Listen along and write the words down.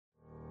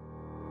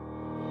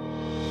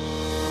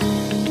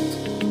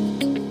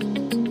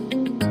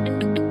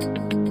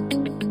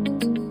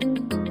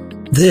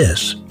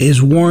This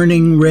is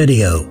Warning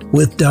Radio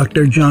with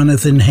Dr.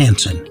 Jonathan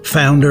Hansen,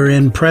 founder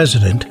and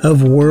president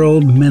of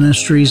World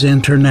Ministries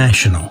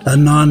International, a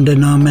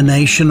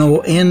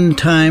non-denominational end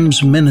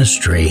times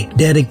ministry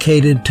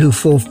dedicated to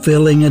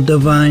fulfilling a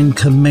divine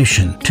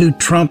commission to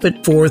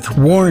trumpet forth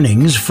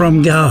warnings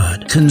from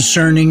God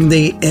concerning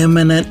the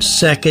imminent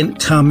second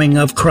coming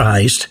of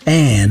Christ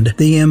and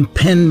the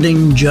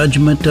impending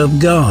judgment of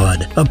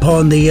God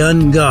upon the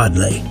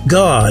ungodly.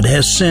 God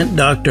has sent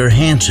Dr.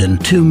 Hansen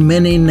to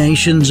many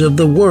nations of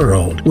the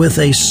world with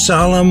a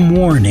solemn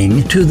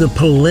warning to the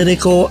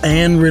political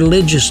and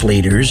religious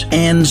leaders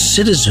and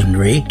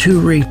citizenry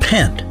to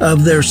repent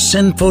of their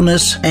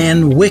sinfulness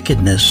and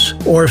wickedness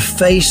or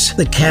face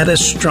the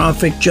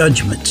catastrophic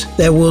judgments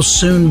that will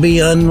soon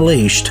be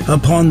unleashed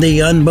upon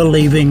the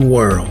unbelieving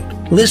world.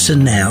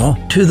 Listen now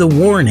to the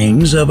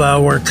warnings of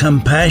our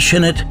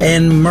compassionate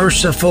and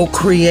merciful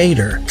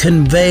Creator,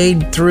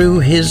 conveyed through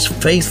His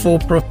faithful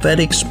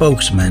prophetic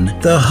spokesman,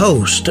 the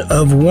host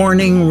of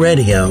Warning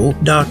Radio,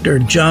 Dr.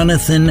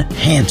 Jonathan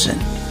Hansen.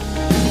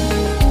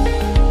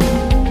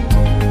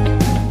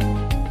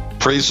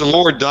 Praise the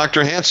Lord,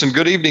 Dr. Hansen.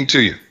 Good evening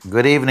to you.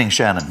 Good evening,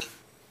 Shannon.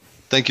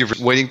 Thank you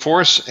for waiting for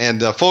us.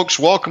 And folks,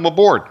 welcome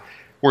aboard.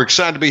 We're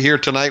excited to be here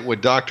tonight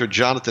with Dr.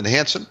 Jonathan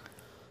Hansen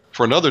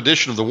for another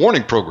edition of the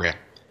Warning Program.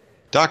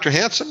 Dr.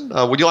 Hansen,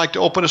 would you like to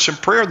open us in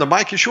prayer? The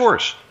mic is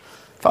yours.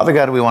 Father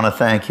God, we want to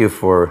thank you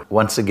for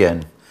once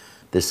again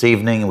this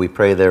evening. We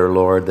pray there,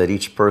 Lord, that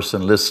each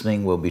person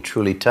listening will be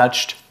truly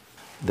touched,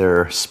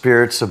 their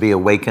spirits will be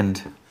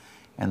awakened,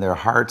 and their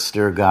hearts,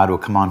 dear God, will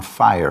come on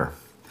fire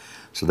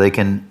so they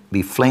can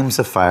be flames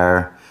of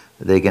fire.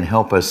 They can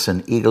help us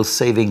in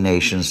eagle-saving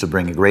nations to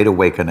bring a great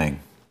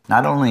awakening,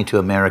 not only to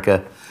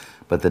America,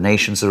 but the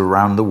nations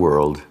around the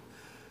world.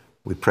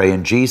 We pray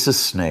in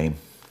Jesus' name,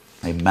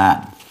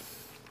 amen.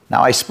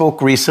 Now, I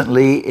spoke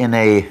recently in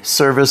a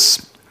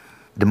service,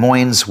 Des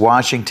Moines,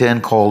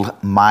 Washington,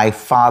 called My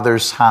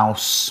Father's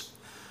House,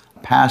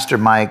 Pastor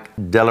Mike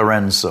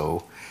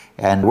DeLorenzo,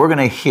 and we're going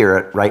to hear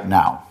it right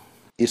now.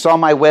 You saw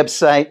my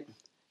website.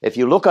 If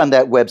you look on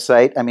that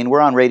website, we're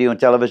on radio and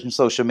television,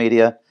 social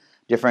media,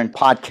 different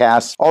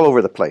podcasts, all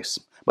over the place.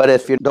 But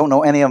if you don't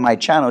know any of my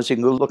channels, you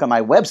can go look at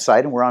my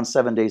website, and we're on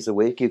 7 days a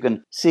week. You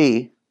can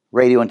see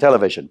radio and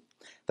television.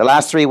 The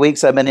last 3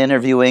 weeks, I've been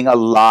interviewing a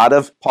lot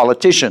of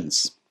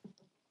politicians,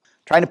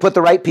 trying to put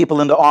the right people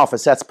into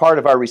office. That's part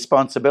of our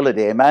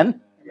responsibility, amen?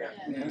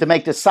 Yeah. To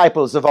make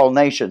disciples of all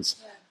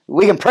nations.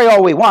 We can pray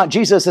all we want.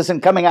 Jesus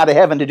isn't coming out of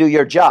heaven to do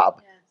your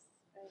job.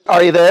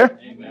 Are you there?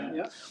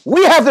 Amen.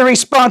 We have the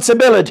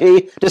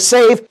responsibility to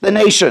save the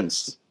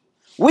nations.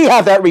 We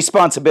have that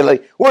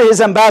responsibility. We're His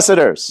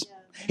ambassadors.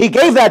 He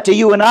gave that to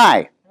you and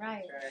I.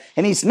 Right.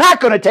 And He's not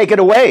going to take it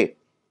away.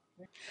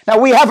 Now,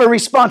 we have a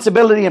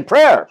responsibility in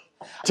prayer.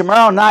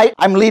 Tomorrow night,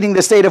 I'm leading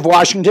the state of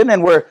Washington,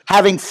 and we're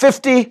having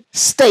 50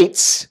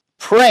 states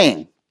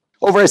praying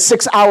over a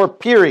 6-hour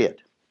period.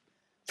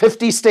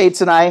 50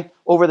 states and I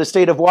over the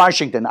state of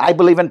Washington. I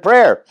believe in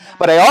prayer,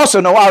 but I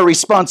also know our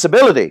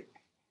responsibility.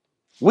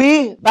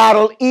 We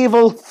battle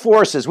evil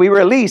forces. We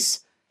release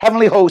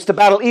heavenly hosts to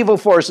battle evil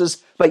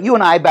forces, but you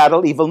and I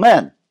battle evil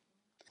men.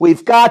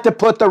 We've got to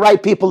put the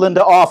right people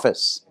into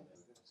office.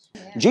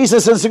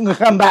 Jesus isn't going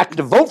to come back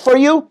to vote for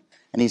you,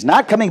 and He's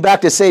not coming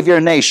back to save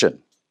your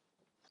nation.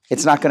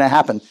 It's not going to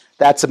happen.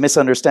 That's a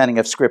misunderstanding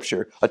of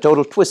Scripture, a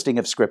total twisting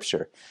of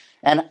Scripture.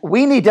 And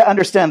we need to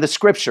understand the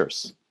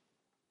Scriptures.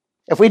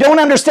 If we don't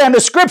understand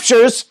the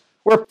Scriptures,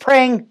 we're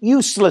praying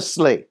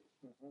uselessly.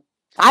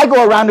 I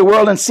go around the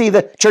world and see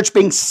the church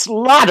being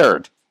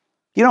slaughtered.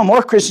 You know,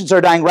 more Christians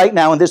are dying right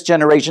now in this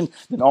generation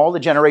than all the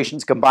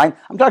generations combined.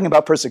 I'm talking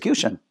about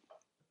persecution.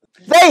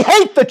 They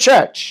hate the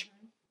church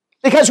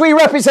because we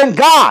represent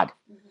God.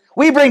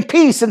 We bring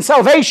peace and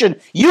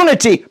salvation,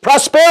 unity,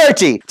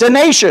 prosperity to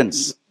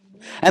nations.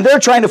 And they're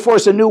trying to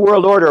force a new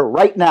world order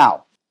right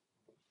now.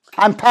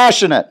 I'm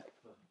passionate.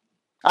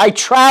 I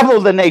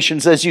travel the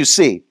nations, as you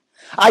see.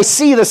 I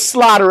see the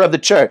slaughter of the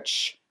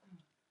church.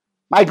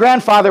 My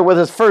grandfather was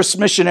the first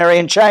missionary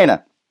in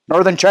China,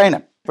 northern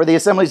China, for the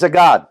Assemblies of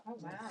God. Oh,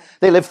 wow.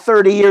 They lived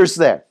 30 years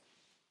there.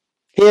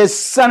 His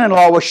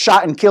son-in-law was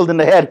shot and killed in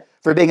the head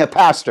for being a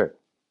pastor.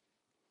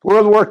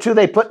 World War II,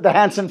 they put the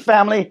Hansen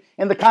family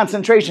in the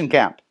concentration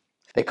camp.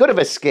 They could have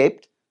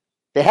escaped.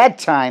 They had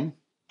time.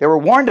 They were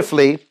warned to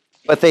flee,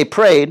 but they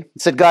prayed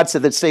and said, God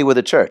said they'd stay with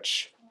the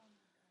church.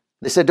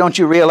 They said, don't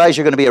you realize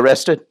you're going to be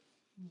arrested?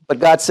 But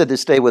God said to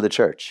stay with the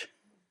church.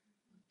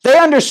 They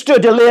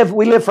understood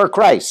we live for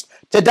Christ.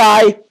 To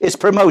die is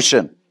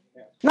promotion.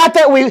 Not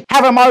that we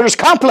have a martyr's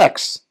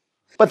complex,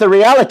 but the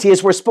reality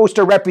is we're supposed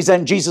to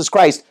represent Jesus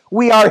Christ.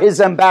 We are His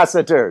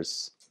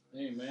ambassadors.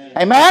 Amen?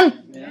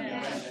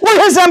 Amen.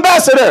 We're His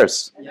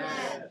ambassadors.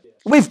 Yes.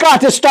 We've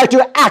got to start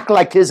to act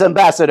like His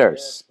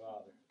ambassadors.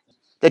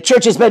 The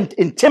church has been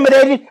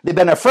intimidated. They've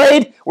been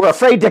afraid. We're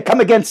afraid to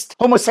come against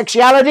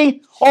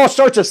homosexuality, all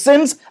sorts of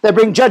sins that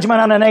bring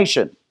judgment on a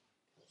nation.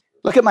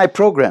 Look at my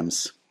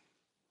programs.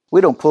 We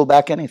don't pull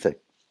back anything.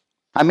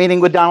 I'm meeting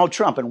with Donald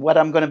Trump, and what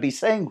I'm going to be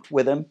saying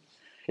with him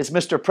is,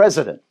 Mr.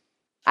 President,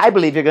 I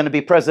believe you're going to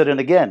be president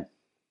again.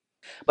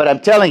 But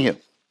I'm telling you,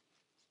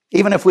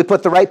 even if we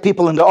put the right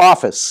people into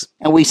office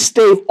and we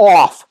stave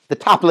off the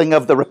toppling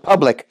of the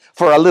republic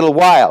for a little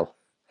while,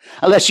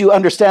 unless you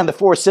understand the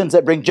 4 sins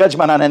that bring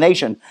judgment on a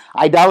nation: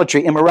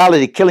 idolatry,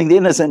 immorality, killing the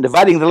innocent,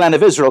 dividing the land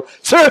of Israel.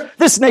 Sir,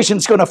 this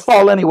nation's going to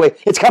fall anyway.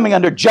 It's coming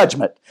under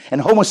judgment.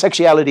 And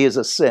homosexuality is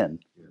a sin.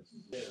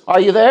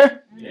 Are you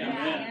there?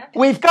 Yeah.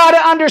 We've got to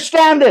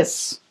understand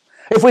this.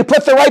 If we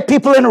put the right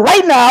people in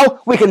right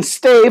now, we can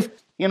stave,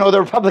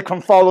 the republic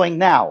from following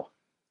now.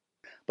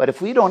 But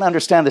if we don't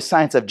understand the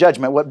science of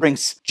judgment, what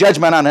brings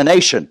judgment on a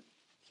nation?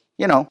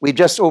 We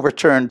just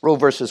overturned Roe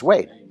versus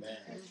Wade. Amen.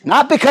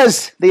 Not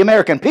because the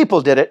American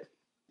people did it,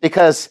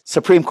 because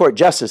Supreme Court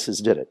justices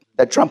did it,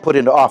 that Trump put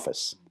into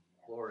office.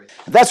 Glory.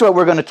 That's what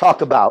we're going to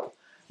talk about.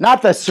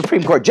 Not the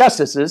Supreme Court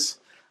justices,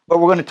 but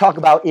we're going to talk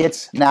about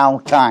it's now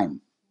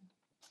time.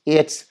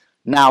 It's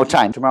now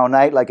time. Tomorrow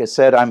night, like I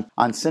said, I'm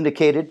on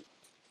syndicated.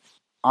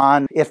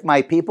 On If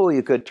My People,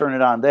 you could turn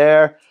it on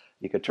there.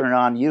 You could turn it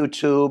on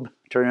YouTube,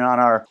 turn it on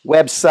our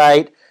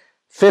website.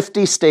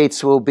 50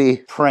 states will be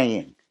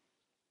praying.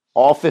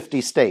 All 50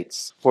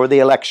 states for the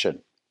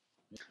election.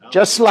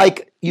 Just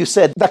like you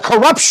said, the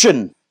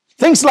corruption,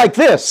 things like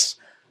this,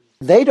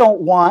 they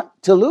don't want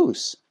to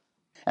lose.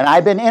 And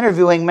I've been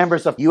interviewing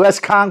members of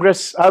U.S.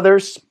 Congress,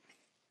 others.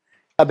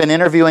 I've been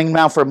interviewing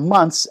now for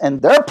months,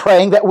 and they're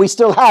praying that we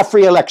still have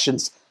free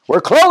elections.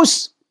 We're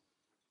close.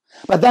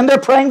 But then they're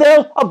praying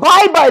they'll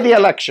abide by the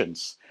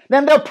elections.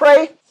 Then they'll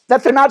pray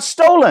that they're not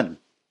stolen.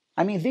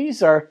 I mean,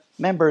 these are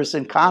members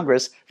in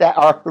Congress that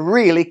are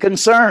really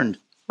concerned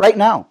right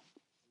now.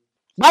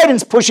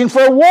 Biden's pushing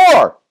for a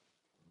war.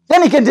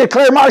 Then he can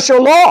declare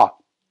martial law.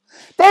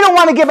 They don't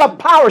want to give up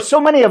power. So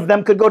many of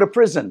them could go to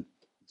prison.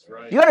 That's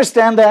right. You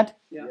understand that?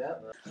 Yeah.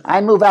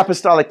 I move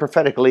apostolic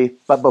prophetically,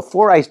 but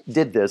before I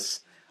did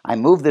this, I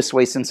moved this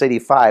way since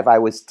 85. I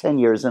was 10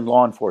 years in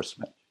law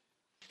enforcement.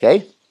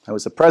 Okay? I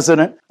was the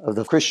president of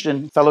the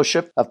Christian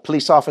Fellowship of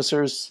Police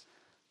Officers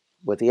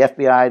with the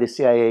FBI, the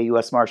CIA,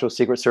 U.S. Marshals,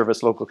 Secret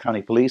Service, local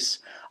county police.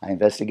 I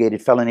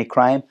investigated felony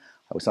crime.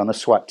 I was on the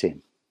SWAT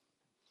team.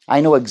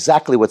 I know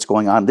exactly what's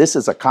going on. This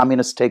is a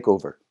communist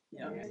takeover.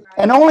 Yeah.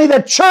 And only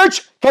the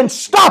church can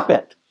stop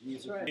it.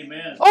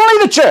 Amen.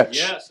 Only the church.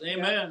 Yes,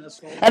 amen.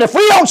 And if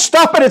we don't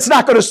stop it, it's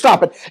not going to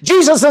stop it.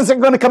 Jesus isn't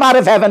going to come out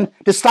of heaven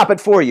to stop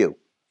it for you.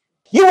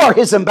 You are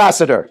his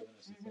ambassador.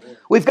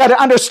 We've got to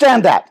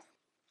understand that.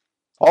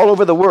 All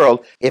over the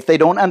world, if they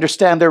don't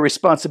understand their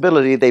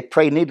responsibility, they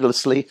pray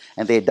needlessly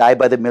and they die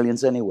by the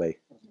millions anyway.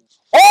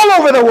 All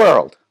over the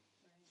world.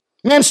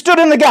 Men stood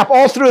in the gap.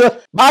 All through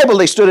the Bible,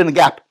 they stood in the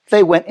gap.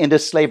 They went into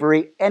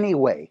slavery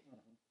anyway.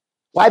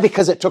 Why?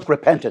 Because it took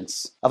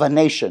repentance of a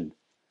nation.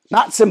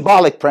 Not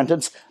symbolic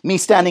repentance, me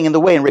standing in the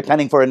way and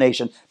repenting for a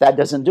nation. That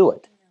doesn't do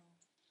it.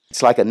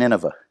 It's like a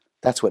Nineveh.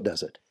 That's what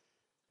does it.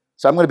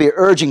 So I'm going to be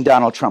urging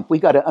Donald Trump. We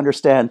got to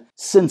understand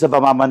sins of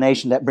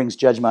abomination that brings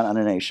judgment on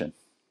a nation.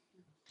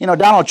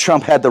 Donald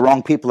Trump had the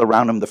wrong people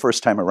around him the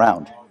first time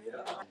around.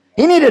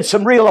 He needed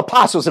some real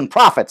apostles and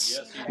prophets,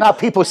 not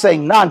people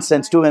saying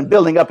nonsense to him and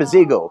building up his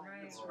ego.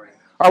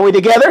 Are we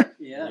together?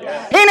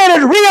 Yeah. He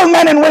needed real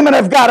men and women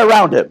of God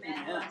around him.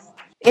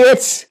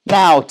 It's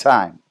now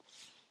time.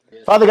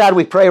 Father God,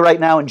 we pray right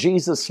now in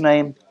Jesus'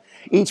 name.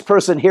 Each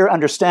person here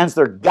understands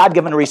their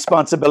God-given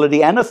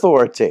responsibility and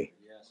authority.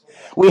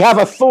 We have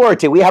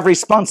authority. We have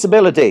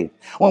responsibility.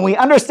 When we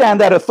understand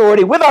that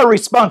authority with our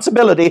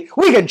responsibility,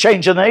 we can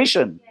change a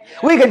nation.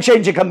 We can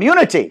change a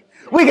community.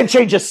 We can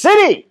change a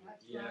city.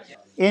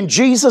 In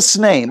Jesus'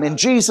 name, in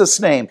Jesus'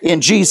 name, in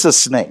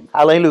Jesus' name.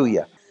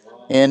 Hallelujah.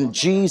 In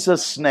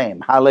Jesus'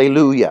 name.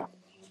 Hallelujah.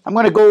 I'm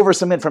going to go over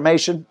some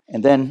information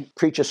and then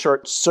preach a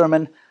short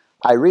sermon.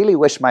 I really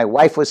wish my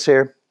wife was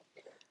here.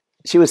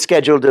 She was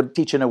scheduled to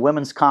teach in a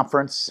women's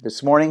conference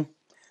this morning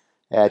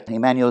at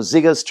Emmanuel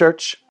Ziga's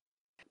church.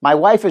 My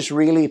wife is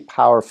really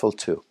powerful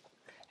too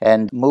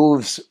and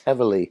moves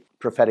heavily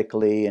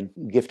prophetically and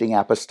gifting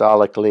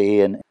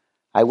apostolically. And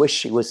I wish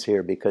she was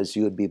here because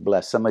you would be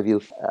blessed. Some of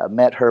you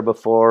met her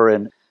before.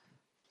 And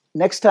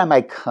next time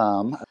I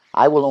come,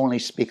 I will only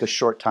speak a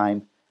short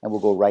time and we'll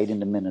go right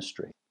into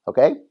ministry.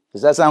 Okay?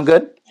 Does that sound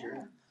good?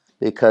 Sure.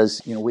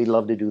 Because, we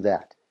love to do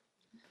that.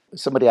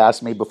 Somebody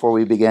asked me before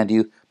we began, do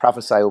you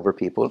prophesy over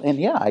people? And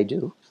yeah, I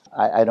do.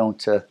 I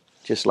don't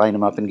just line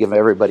them up and give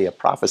everybody a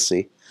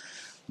prophecy.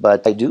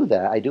 But I do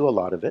that. I do a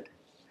lot of it.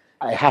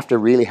 I have to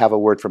really have a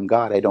word from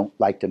God. I don't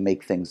like to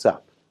make things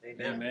up.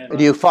 Amen.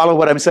 Do you follow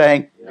what I'm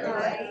saying?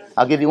 Yeah.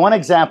 I'll give you one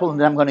example, and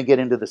then I'm going to get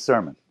into the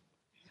sermon.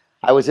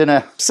 I was in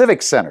a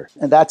civic center,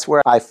 and that's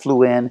where I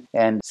flew in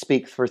and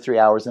speak for 3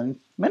 hours and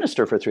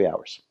minister for 3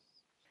 hours.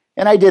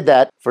 And I did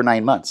that for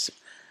 9 months.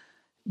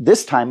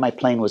 This time, my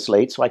plane was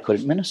late, so I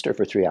couldn't minister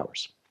for 3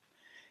 hours.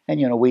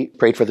 And, we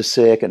prayed for the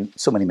sick and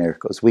so many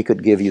miracles. We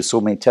could give you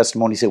so many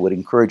testimonies that would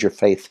encourage your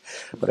faith.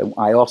 But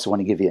I also want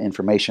to give you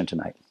information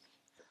tonight.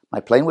 My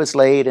plane was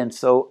late, and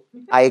so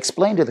I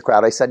explained to the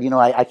crowd. I said,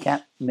 I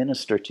can't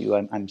minister to you.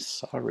 I'm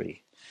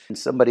sorry. And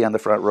somebody on the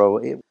front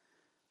row,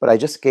 but I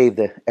just gave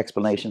the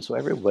explanation so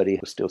everybody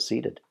was still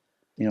seated.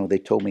 they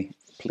told me,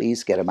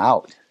 please get him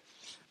out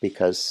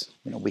because,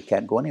 we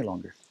can't go any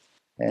longer.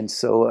 And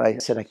so I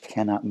said, I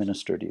cannot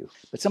minister to you.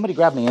 But somebody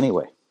grabbed me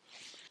anyway.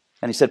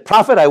 And he said,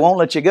 Prophet, I won't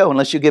let you go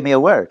unless you give me a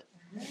word.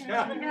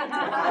 Well,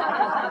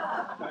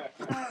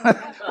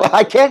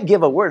 I can't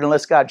give a word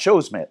unless God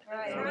shows me it.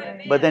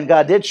 But then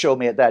God did show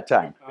me at that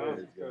time.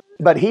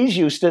 But he's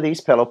used to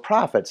these fellow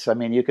prophets. I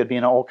mean, you could be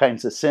in all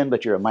kinds of sin,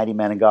 but you're a mighty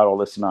man in God, all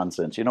this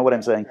nonsense. You know what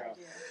I'm saying?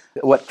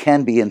 What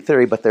can be in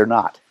theory, but they're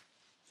not.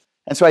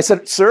 And so I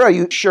said, sir, are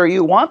you sure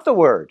you want the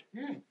word?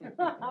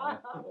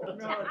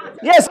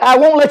 Yes, I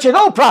won't let you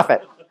go,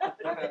 prophet.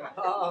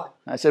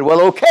 I said,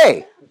 well,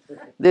 okay.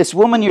 This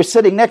woman you're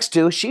sitting next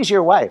to, she's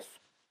your wife.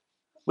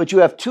 But you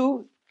have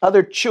 2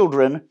 other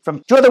children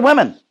from 2 other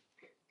women.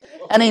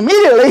 And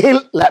immediately he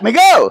let me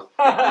go.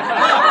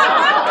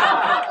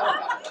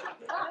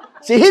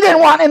 See, he didn't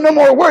want any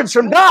more words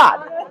from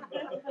God.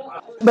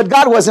 But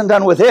God wasn't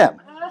done with him.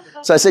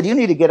 So I said, you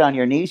need to get on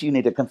your knees. You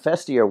need to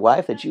confess to your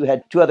wife that you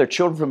had 2 other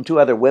children from 2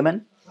 other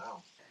women.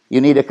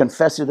 You need to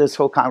confess to this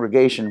whole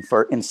congregation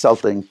for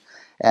insulting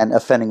and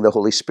offending the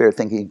Holy Spirit,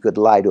 thinking you could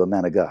lie to a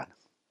man of God.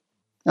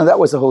 Now, that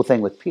was the whole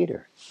thing with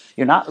Peter.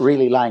 You're not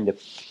really lying to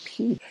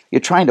Peter. You're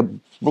trying to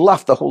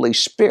bluff the Holy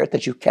Spirit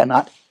that you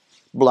cannot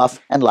bluff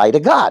and lie to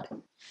God.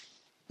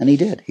 And he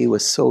did. He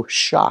was so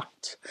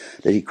shocked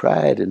that he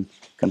cried and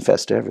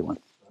confessed to everyone.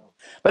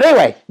 But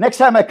anyway, next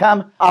time I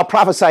come, I'll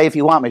prophesy if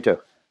you want me to.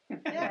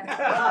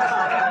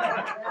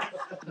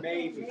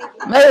 Maybe.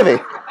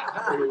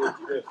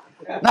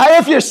 Now,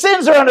 if your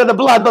sins are under the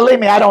blood,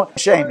 believe me, I don't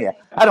shame you.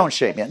 I don't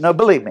shame you. No,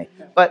 believe me.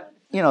 But,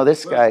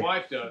 this guy. My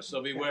wife does,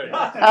 so beware.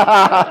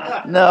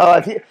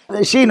 No,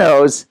 she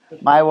knows.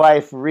 My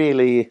wife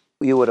really,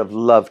 you would have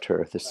loved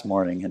her this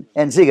morning.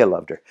 And Ziga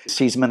loved her.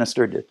 She's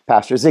ministered to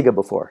Pastor Ziga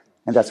before,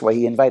 and that's why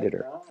he invited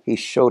her. He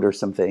showed her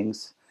some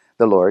things,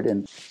 the Lord,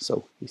 and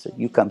so he said,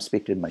 you come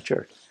speak to my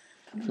church.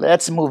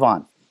 Let's move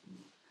on.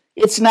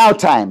 It's now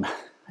time.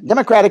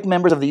 Democratic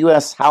members of the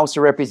U.S. House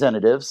of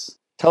Representatives,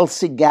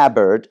 Tulsi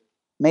Gabbard,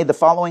 made the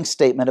following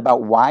statement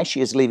about why she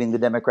is leaving the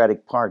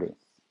Democratic Party.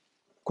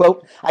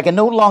 Quote, I can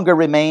no longer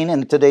remain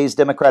in today's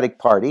Democratic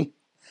Party.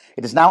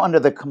 It is now under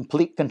the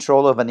complete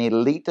control of an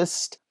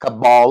elitist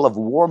cabal of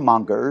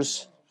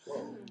warmongers,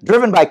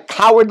 driven by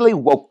cowardly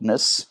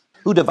wokeness,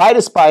 who divide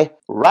us by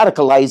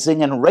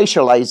radicalizing and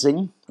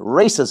racializing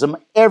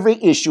racism,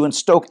 every issue, and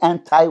stoke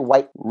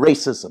anti-white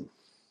racism.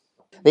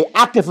 They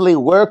actively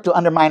work to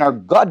undermine our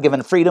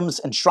God-given freedoms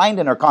enshrined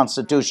in our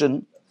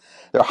Constitution.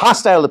 They're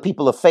hostile to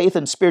people of faith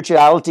and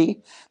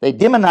spirituality. They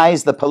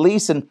demonize the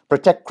police and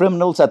protect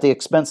criminals at the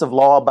expense of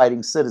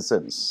law-abiding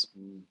citizens.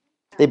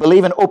 They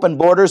believe in open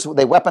borders.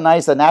 They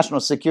weaponize the national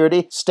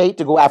security state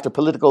to go after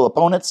political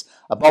opponents.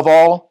 Above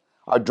all,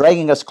 are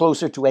dragging us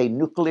closer to a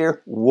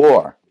nuclear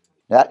war.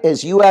 That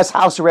is U.S.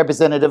 House of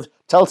Representative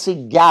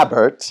Tulsi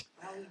Gabbard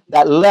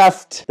that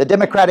left the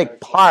Democratic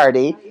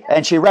Party,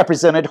 and she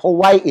represented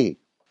Hawaii.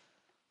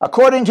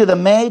 According to the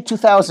May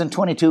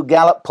 2022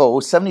 Gallup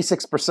poll,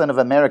 76% of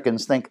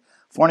Americans think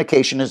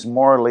fornication is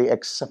morally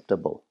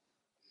acceptable.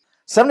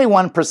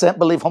 71%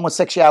 believe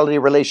homosexuality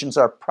relations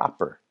are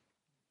proper.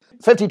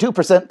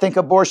 52% think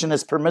abortion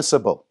is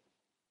permissible.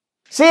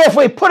 See, if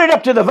we put it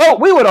up to the vote,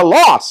 we would have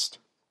lost.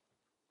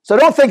 So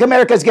don't think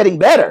America's getting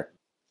better.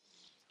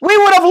 We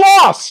would have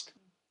lost.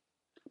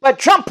 But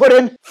Trump put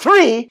in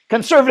 3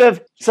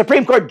 conservative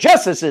Supreme Court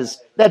justices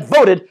that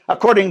voted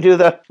according to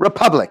the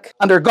Republic,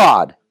 under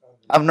God,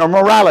 of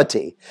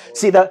morality.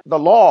 See, the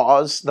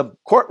laws, the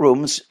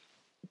courtrooms,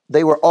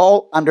 they were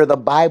all under the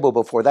Bible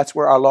before. That's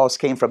where our laws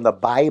came from, the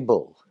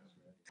Bible.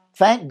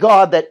 Thank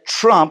God that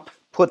Trump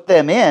put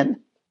them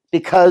in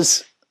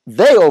because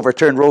they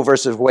overturned Roe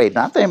versus Wade,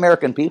 not the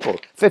American people.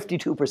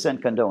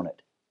 52% condone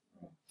it.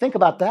 Think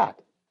about that.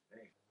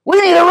 We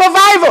need a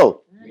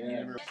revival.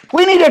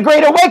 We need a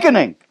great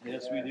awakening.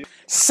 Yes, we do.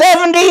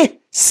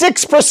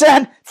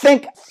 76%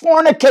 think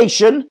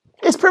fornication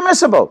is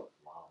permissible.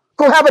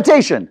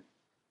 Cohabitation.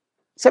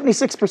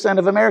 76%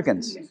 of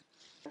Americans.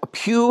 A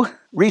Pew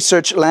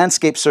Research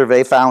Landscape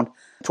Survey found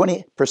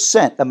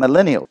 20% of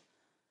millennials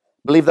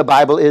believe the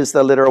Bible is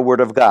the literal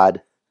word of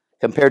God,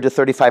 compared to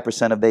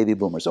 35% of baby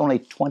boomers. Only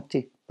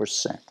 20%.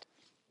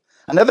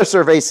 Another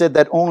survey said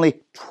that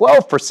only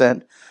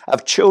 12%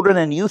 of children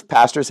and youth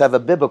pastors have a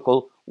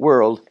biblical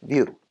world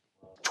view.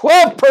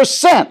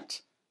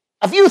 12%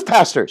 of youth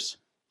pastors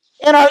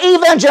in our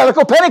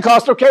evangelical,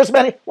 Pentecostal,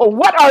 charismatic, well,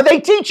 what are they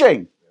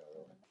teaching?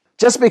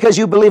 Just because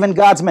you believe in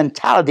God's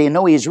mentality and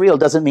know He's real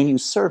doesn't mean you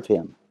serve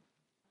Him.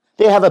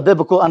 They have a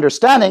biblical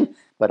understanding,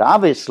 but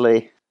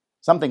obviously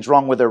something's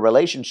wrong with their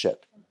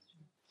relationship.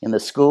 In the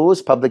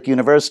schools, public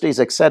universities,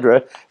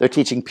 etc., they're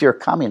teaching pure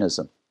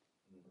communism,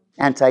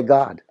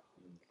 anti-God.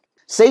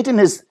 Satan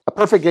is a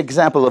perfect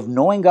example of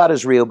knowing God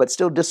is real, but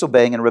still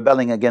disobeying and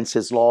rebelling against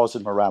His laws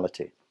and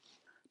morality.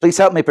 Please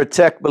help me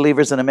protect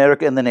believers in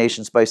America and the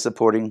nations by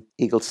supporting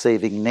Eagle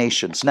Saving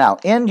Nations. Now,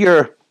 in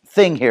your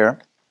thing here,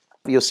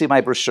 you'll see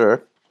my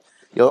brochure.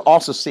 You'll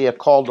also see a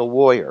call to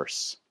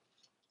warriors.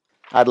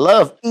 I'd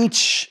love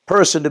each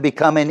person to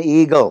become an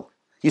eagle.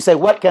 You say,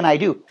 what can I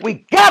do?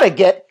 We got to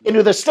get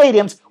into the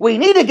stadiums. We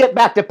need to get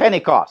back to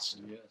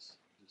Pentecost.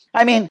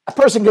 I mean, a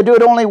person could do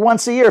it only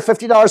once a year,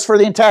 $50 for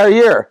the entire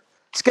year.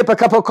 Skip a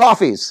couple of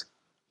coffees.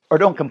 Or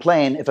don't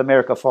complain if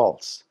America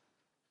falls.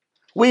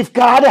 We've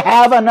got to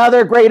have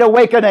another great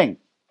awakening.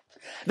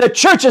 The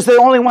church is the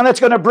only one that's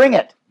going to bring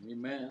it.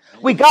 Amen.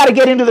 We got to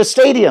get into the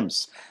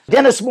stadiums.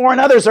 Dennis Moore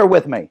and others are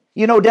with me.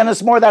 You know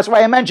Dennis Moore, that's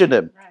why I mentioned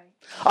him. Right.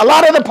 A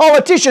lot of the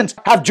politicians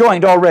have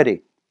joined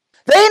already.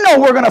 They know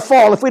we're going to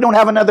fall if we don't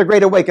have another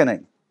great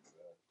awakening.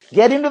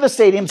 Get into the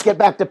stadiums, get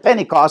back to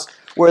Pentecost,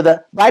 where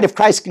the bride of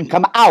Christ can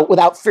come out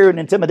without fear and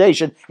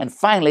intimidation and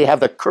finally have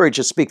the courage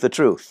to speak the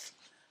truth.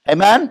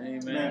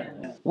 Amen?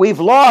 Amen. We've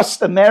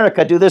lost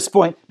America to this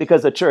point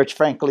because the church,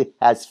 frankly,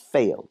 has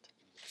failed.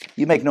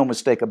 You make no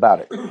mistake about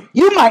it.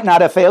 You might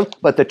not have failed,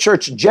 but the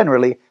church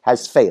generally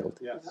has failed.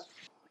 Yes.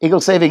 Eagle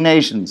Saving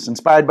Nations,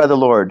 inspired by the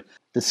Lord,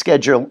 to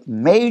schedule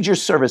major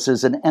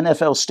services in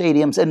NFL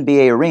stadiums,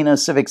 NBA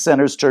arenas, civic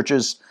centers,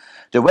 churches,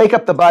 to wake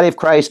up the body of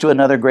Christ to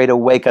another great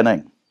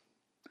awakening.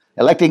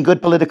 Electing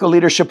good political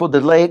leadership will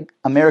delay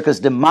America's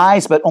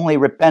demise, but only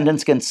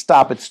repentance can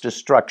stop its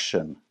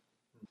destruction.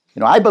 You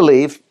know, I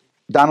believe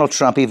Donald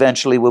Trump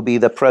eventually will be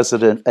the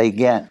president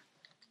again.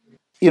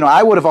 You know,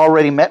 I would have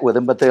already met with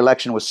him, but the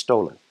election was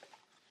stolen.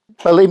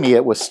 Believe me,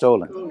 it was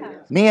stolen. Yeah.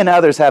 Me and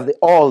others have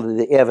all of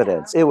the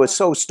evidence. It was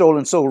so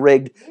stolen, so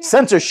rigged.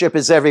 Censorship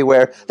is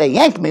everywhere. They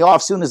yanked me off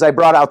as soon as I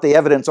brought out the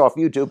evidence off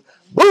YouTube.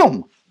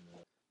 Boom!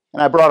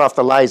 And I brought off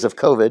the lies of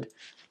COVID.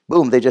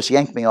 Boom, they just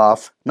yanked me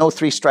off. No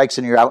 3 strikes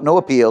and you're out, no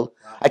appeal.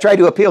 I tried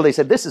to appeal. They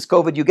said, this is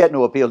COVID, you get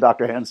no appeal,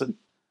 Dr. Hansen.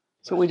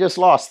 So we just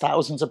lost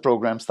thousands of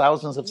programs,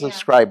 thousands of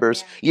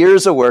subscribers,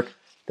 years of work.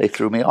 They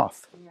threw me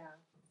off.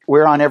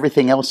 We're on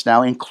everything else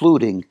now,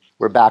 including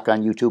we're back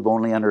on YouTube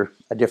only under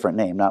a different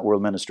name, not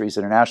World Ministries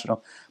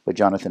International, but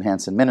Jonathan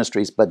Hansen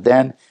Ministries. But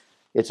then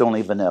it's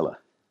only vanilla.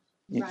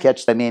 You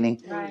catch the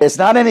meaning? Right. It's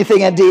not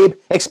anything indeed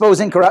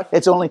exposing corrupt.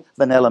 It's only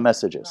vanilla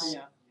messages.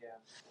 Yeah.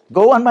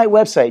 Go on my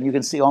website and you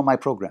can see all my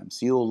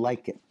programs. You'll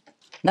like it.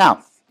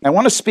 Now, I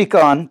want to speak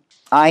on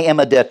I am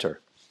a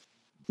debtor.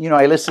 You know,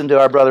 I listened to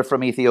our brother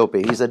from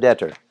Ethiopia. He's a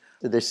debtor.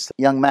 This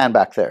young man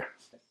back there,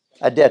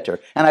 a debtor.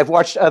 And I've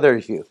watched other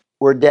of you.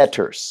 We're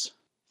debtors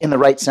in the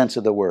right sense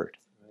of the word.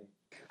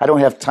 I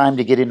don't have time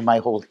to get into my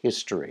whole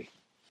history.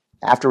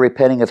 After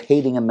repenting of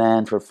hating a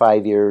man for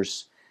 5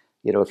 years,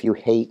 you know, if you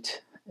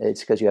hate, it's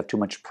because you have too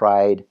much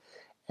pride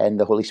and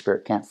the Holy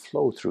Spirit can't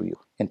flow through you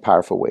in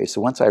powerful ways.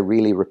 So once I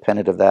really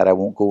repented of that, I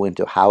won't go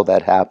into how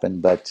that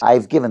happened, but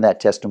I've given that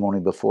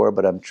testimony before,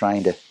 but I'm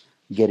trying to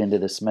get into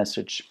this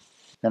message.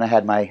 Then I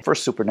had my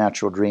first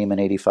supernatural dream in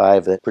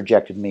 '85 that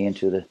projected me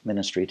into the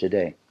ministry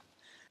today.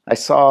 I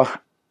saw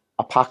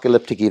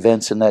apocalyptic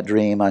events in that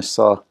dream. I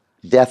saw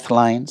death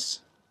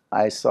lines.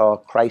 I saw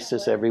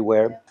crisis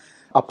everywhere.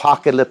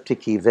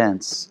 Apocalyptic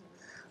events.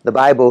 The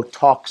Bible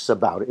talks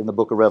about it in the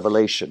book of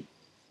Revelation.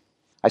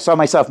 I saw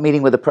myself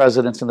meeting with the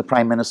presidents and the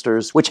prime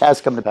ministers, which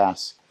has come to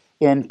pass,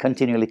 and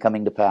continually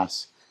coming to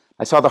pass.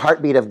 I saw the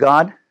heartbeat of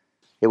God.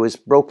 It was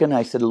broken.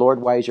 I said,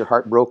 Lord, why is your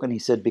heart broken? He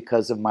said,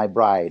 because of my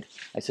bride.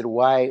 I said,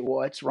 why?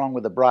 What's wrong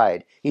with the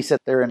bride? He said,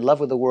 they're in love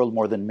with the world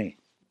more than me.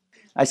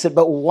 I said,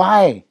 but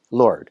why,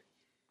 Lord?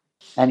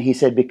 And he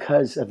said,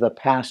 because of the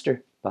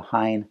pastor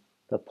behind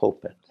the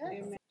pulpit.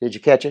 Amen. Did you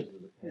catch it?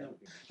 Yeah.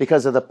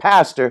 Because of the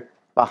pastor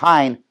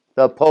behind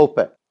the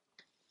pulpit.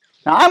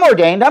 Now, I'm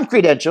ordained. I'm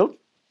credentialed.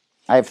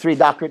 I have 3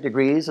 doctorate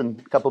degrees and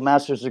a couple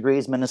master's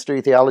degrees, ministry,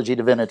 theology,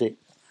 divinity.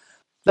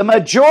 The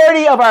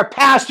majority of our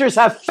pastors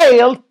have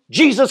failed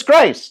Jesus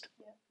Christ.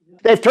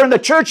 They've turned the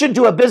church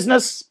into a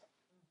business.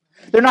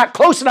 They're not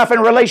close enough in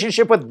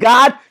relationship with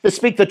God to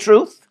speak the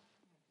truth.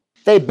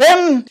 They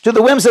bend to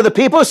the whims of the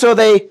people, so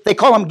they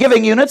call them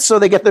giving units so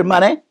they get their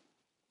money.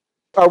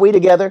 Are we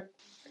together?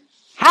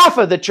 Half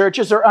of the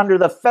churches are under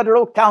the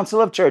Federal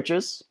Council of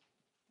Churches.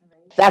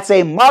 That's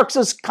a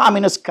Marxist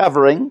communist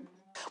covering,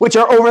 which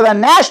are over the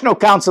National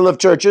Council of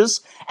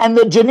Churches and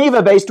the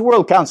Geneva-based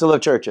World Council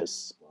of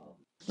Churches.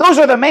 Those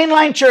are the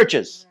mainline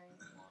churches.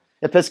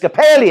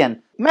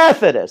 Episcopalian,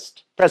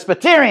 Methodist,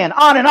 Presbyterian,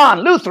 on,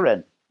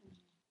 Lutheran.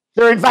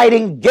 They're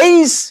inviting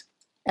gays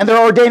and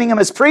they're ordaining them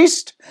as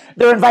priests.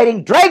 They're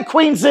inviting drag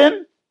queens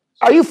in.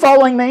 Are you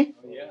following me?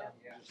 Yeah.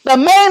 The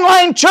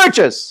mainline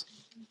churches.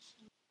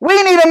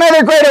 We need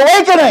another great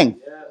awakening.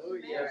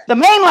 Yeah. The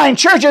mainline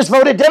churches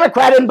voted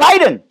Democrat in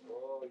Biden.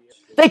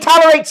 They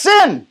tolerate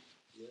sin.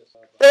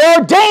 They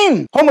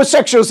ordain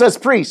homosexuals as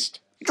priests.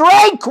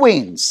 Drag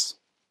queens.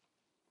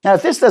 Now,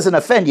 if this doesn't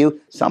offend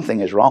you, something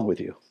is wrong with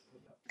you.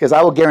 Because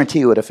I will guarantee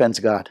you it offends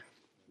God.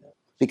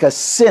 Because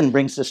sin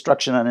brings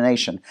destruction on a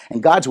nation.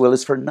 And God's will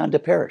is for none to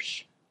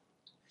perish.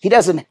 He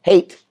doesn't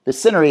hate the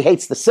sinner, he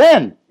hates the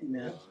sin.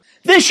 Amen.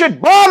 This should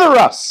bother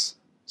us.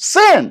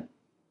 Sin.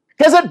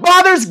 Because it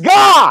bothers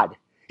God.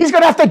 He's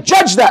going to have to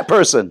judge that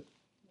person.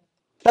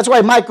 That's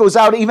why Mike goes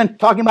out even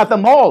talking about the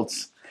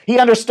molds. He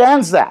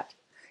understands that.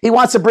 He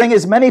wants to bring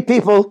as many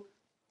people,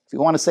 if you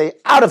want to say,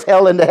 out of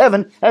hell into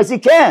heaven as he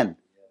can.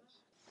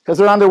 Because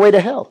they're on their way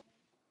to hell.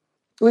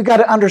 We've got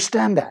to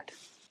understand that.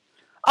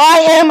 I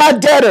am a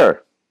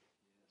debtor.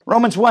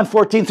 Romans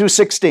 1:14 through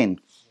 16.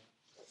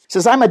 It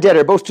says, I'm a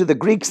debtor both to the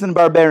Greeks and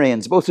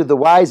barbarians, both to the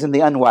wise and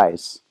the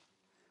unwise.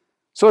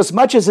 So as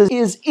much as it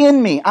is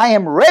in me, I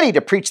am ready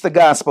to preach the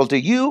gospel to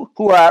you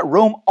who are at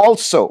Rome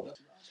also.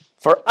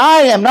 For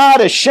I am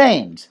not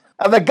ashamed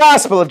of the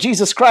gospel of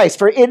Jesus Christ,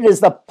 for it is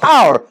the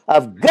power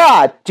of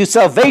God to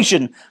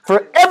salvation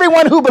for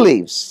everyone who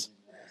believes.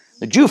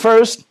 The Jew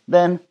first,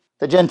 then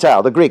the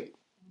Gentile, the Greek.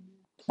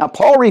 Now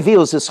Paul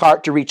reveals his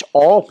heart to reach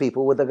all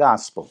people with the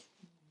gospel.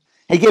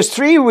 He gives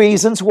 3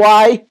 reasons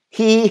why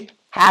he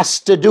has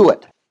to do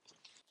it.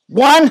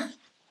 1,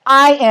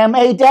 I am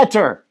a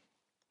debtor.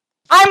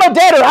 I'm a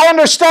debtor. I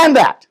understand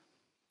that.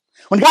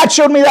 When God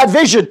showed me that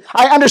vision,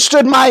 I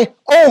understood my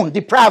own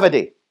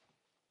depravity.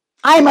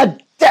 I'm a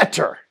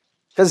debtor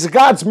because of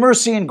God's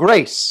mercy and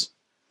grace.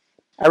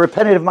 I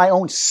repented of my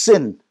own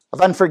sin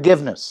of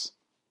unforgiveness.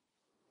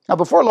 Now,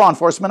 before law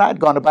enforcement, I had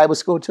gone to Bible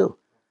school too.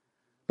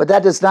 But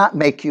that does not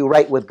make you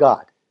right with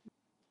God.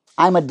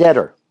 I'm a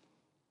debtor.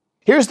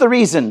 Here's the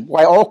reason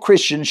why all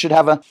Christians should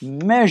have a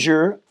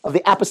measure of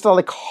the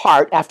apostolic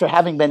heart after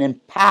having been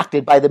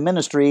impacted by the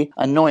ministry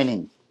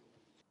anointing.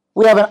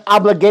 We have an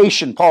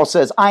obligation, Paul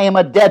says, I am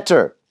a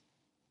debtor.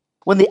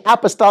 When the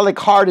apostolic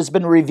heart has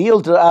been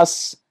revealed to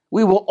us,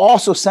 we will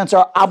also sense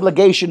our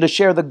obligation to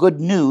share the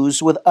good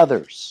news with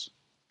others.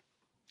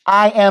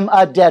 I am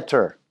a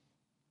debtor.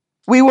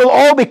 We will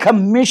all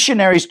become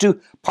missionaries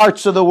to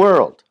parts of the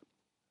world.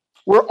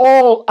 We're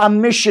all a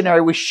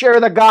missionary. We share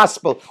the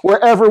gospel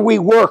wherever we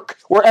work,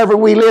 wherever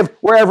we live,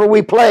 wherever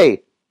we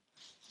play.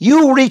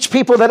 You reach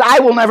people that I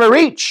will never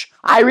reach.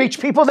 I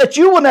reach people that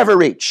you will never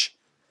reach.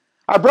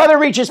 Our brother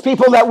reaches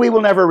people that we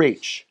will never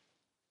reach.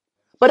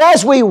 But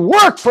as we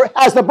work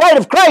as the bride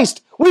of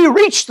Christ, we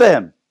reach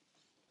them.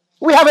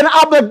 We have an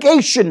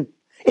obligation.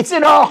 It's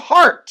in our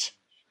heart.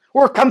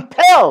 We're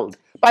compelled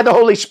by the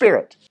Holy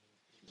Spirit.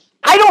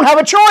 I don't have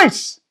a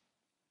choice.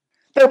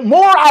 The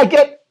more I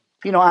get,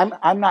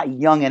 I'm not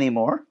young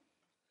anymore,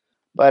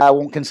 but I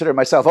won't consider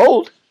myself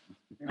old.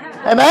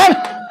 Amen?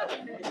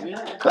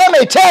 Let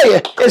me tell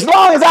you, as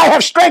long as I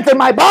have strength in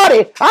my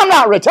body, I'm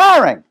not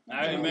retiring.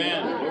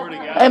 Amen.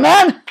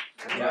 Amen?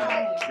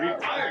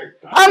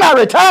 I'm not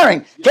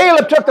retiring.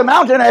 Caleb took the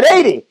mountain at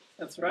 80.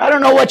 That's right. I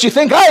don't know what you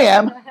think I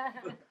am.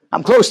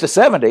 I'm close to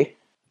 70,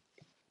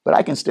 but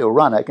I can still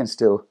run. I can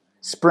still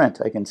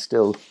sprint. I can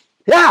still,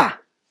 yeah.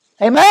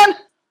 Amen?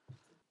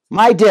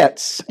 My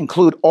debts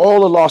include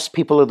all the lost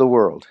people of the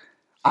world.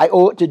 I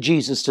owe it to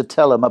Jesus to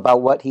tell him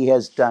about what he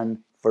has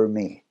done for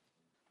me.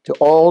 To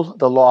all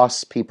the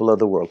lost people of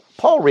the world.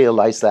 Paul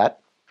realized that.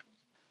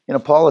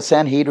 Paul, a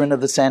Sanhedrin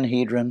of the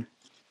Sanhedrin,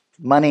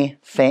 money,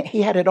 fame,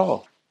 he had it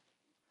all.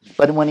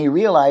 But when he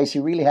realized he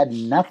really had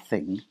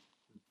nothing,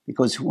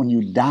 because when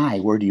you die,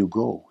 where do you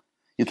go?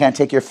 You can't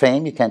take your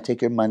fame, you can't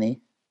take your money,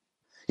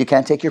 you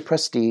can't take your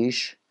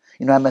prestige.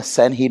 I'm a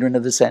Sanhedrin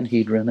of the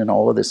Sanhedrin and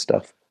all of this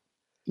stuff.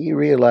 He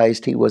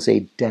realized he was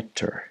a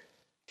debtor.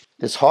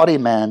 This haughty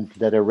man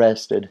that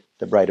arrested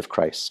the bride of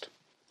Christ.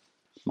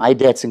 My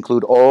debts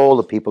include all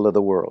the people of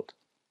the world.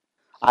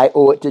 I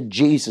owe it to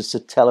Jesus to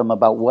tell him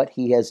about what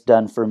he has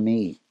done for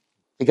me.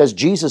 Because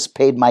Jesus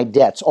paid my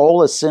debts, all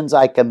the sins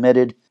I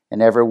committed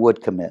and ever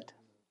would commit.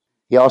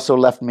 He also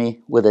left me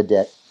with a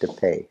debt to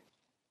pay.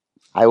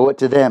 I owe it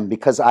to them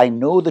because I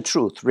know the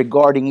truth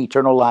regarding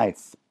eternal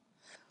life.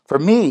 For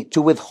me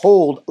to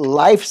withhold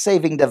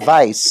life-saving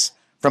device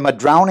from a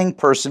drowning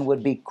person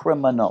would be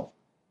criminal.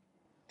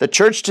 The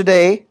church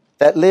today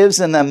that lives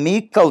in the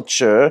me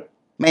culture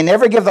may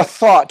never give a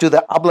thought to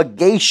the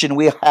obligation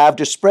we have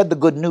to spread the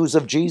good news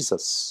of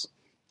Jesus.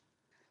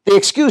 The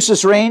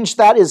excuses range,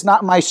 that is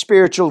not my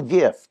spiritual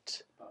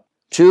gift.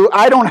 2,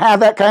 I don't have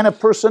that kind of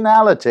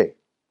personality.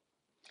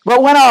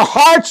 But when our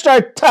hearts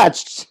are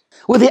touched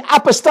with the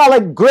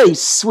apostolic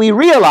grace, we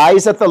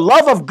realize that the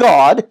love of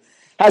God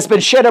has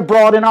been shed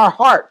abroad in our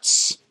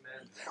hearts,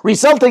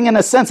 resulting in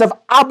a sense of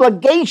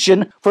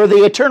obligation for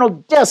the eternal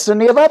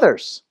destiny of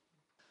others.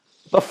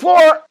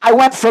 Before I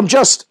went from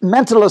just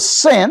mental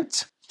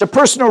assent to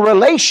personal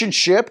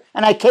relationship,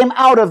 and I came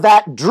out of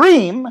that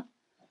dream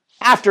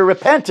after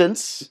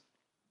repentance,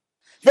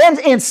 then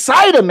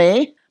inside of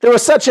me, there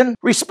was such a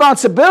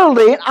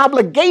responsibility and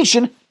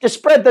obligation to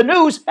spread the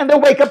news and to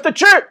wake up the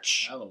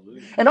church.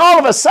 Hallelujah. And all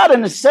of a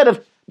sudden, instead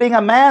of being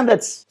a man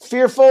that's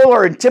fearful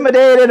or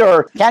intimidated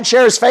or can't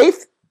share his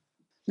faith,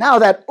 now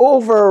that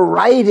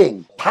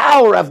overriding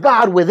power of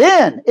God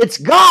within, it's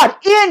God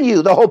in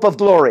you, the hope of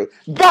glory.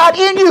 God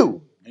in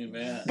you.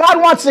 Amen.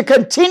 God wants to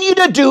continue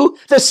to do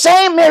the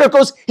same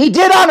miracles he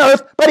did on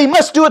earth, but he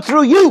must do it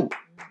through you.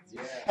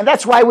 Yeah. And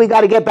that's why we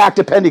got to get back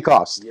to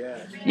Pentecost.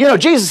 Yeah.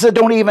 Jesus said,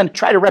 don't even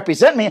try to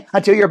represent me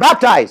until you're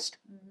baptized.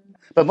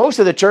 But most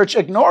of the church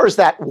ignores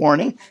that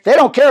warning. They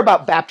don't care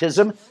about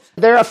baptism.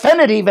 They're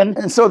offended even,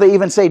 and so they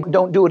even say,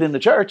 don't do it in the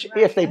church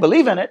if they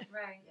believe in it.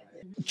 Right.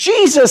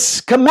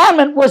 Jesus'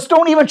 commandment was,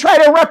 don't even try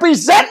to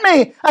represent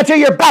me until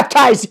you're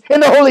baptized in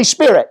the Holy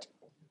Spirit.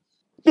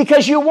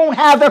 Because you won't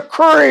have the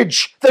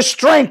courage, the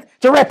strength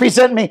to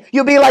represent me.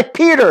 You'll be like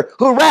Peter,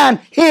 who ran,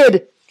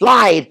 hid,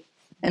 lied,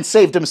 and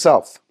saved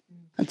himself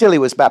until he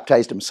was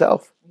baptized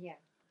himself.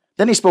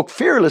 Then he spoke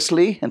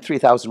fearlessly, and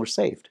 3,000 were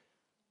saved.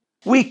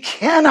 We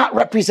cannot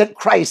represent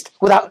Christ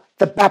without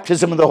the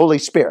baptism of the Holy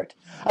Spirit.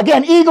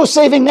 Again,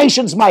 ego-saving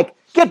nations, Mike,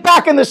 get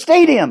back in the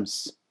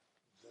stadiums.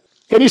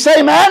 Can you say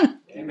amen?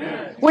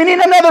 Amen. We need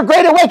another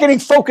great awakening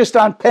focused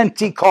on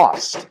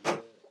Pentecost.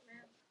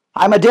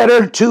 I'm a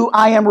debtor. 2,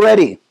 I am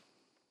ready.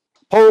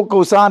 Paul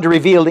goes on to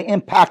reveal the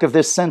impact of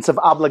this sense of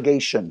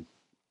obligation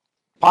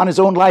upon his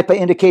own life by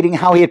indicating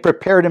how he had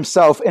prepared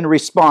himself in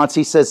response.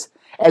 He says,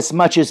 as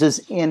much as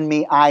is in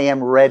me, I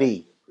am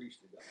ready.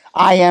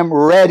 I am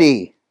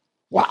ready.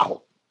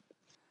 Wow.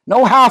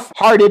 No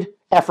half-hearted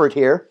effort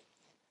here.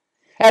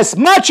 As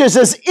much as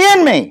is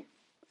in me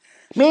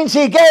means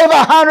he gave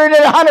 100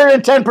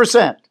 and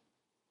 110%.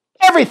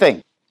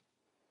 Everything.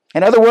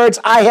 In other words,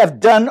 I have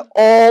done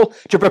all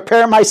to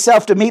prepare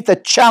myself to meet the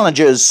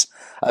challenges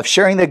of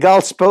sharing the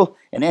gospel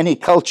in any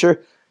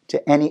culture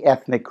to any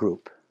ethnic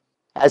group.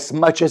 As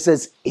much as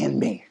is in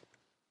me.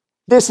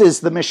 This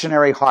is the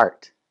missionary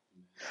heart.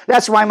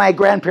 That's why my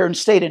grandparents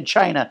stayed in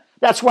China.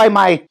 That's why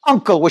my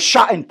uncle was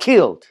shot and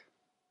killed.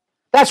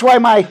 That's why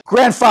my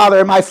grandfather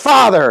and my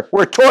father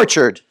were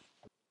tortured.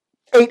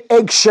 Ate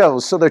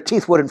eggshells so their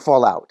teeth wouldn't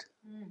fall out.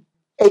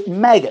 Ate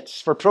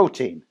maggots for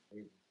protein.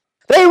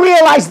 They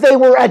realized they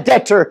were a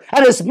debtor,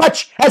 and as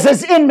much as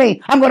is in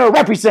me, I'm going to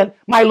represent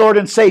my Lord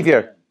and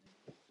Savior.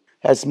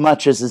 As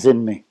much as is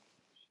in me.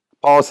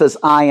 Paul says,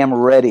 I am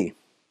ready.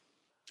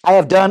 I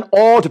have done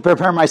all to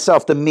prepare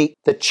myself to meet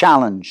the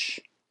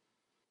challenge.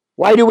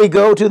 Why do we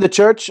go to the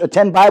church,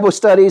 attend Bible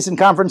studies and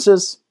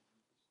conferences?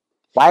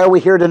 Why are we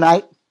here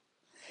tonight?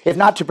 If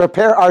not to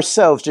prepare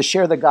ourselves to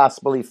share the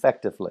gospel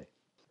effectively.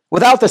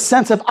 Without the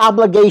sense of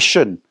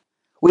obligation,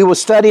 we will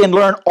study and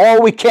learn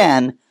all we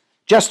can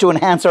just to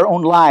enhance our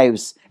own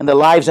lives and the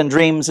lives and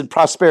dreams and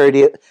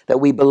prosperity that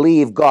we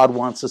believe God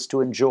wants us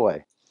to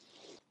enjoy.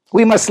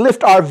 We must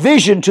lift our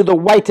vision to the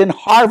whitened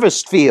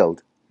harvest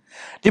field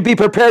to be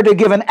prepared to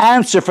give an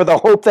answer for the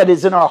hope that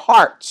is in our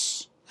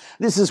hearts.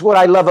 This is what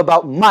I love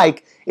about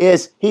Mike,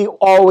 is he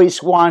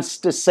always wants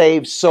to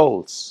save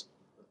souls.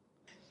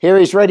 Here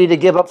he's ready to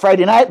give up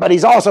Friday night, but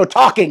he's also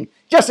talking,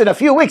 just in a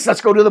few weeks,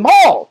 let's go to the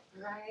mall.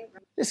 Right.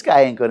 This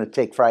guy ain't going to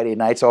take Friday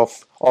nights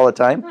off all the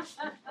time.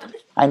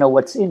 I know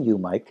what's in you,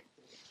 Mike.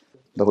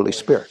 The Holy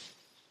Spirit.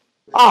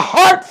 A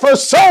heart for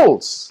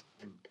souls.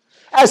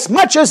 As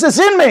much as is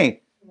in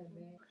me.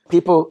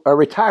 People are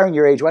retiring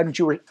your age. Why don't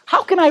you?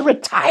 How can I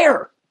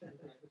retire?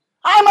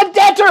 I'm a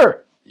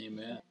debtor.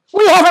 Amen.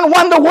 We haven't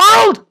won the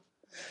world.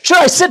 Should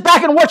I sit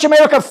back and watch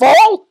America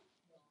fall?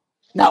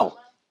 No.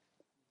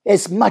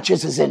 As much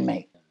as is in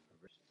me.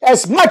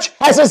 As much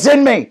as is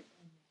in me.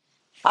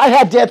 I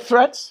had death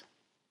threats.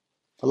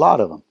 A lot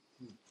of them.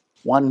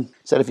 One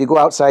said, if you go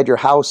outside your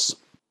house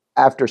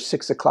after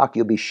 6 o'clock,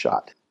 you'll be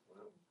shot.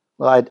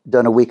 Well, I'd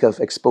done a week of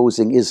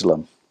exposing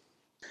Islam.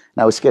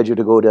 And I was scheduled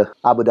to go to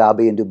Abu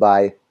Dhabi and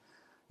Dubai,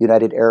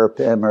 United Arab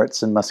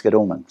Emirates, and Muscat,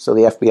 Oman. So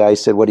the FBI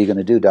said, what are you going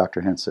to do,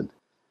 Dr. Henson?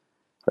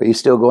 Are you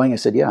still going? I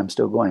said, yeah, I'm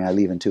still going. I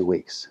leave in 2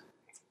 weeks.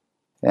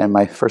 And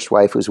my first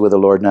wife, who's with the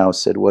Lord now,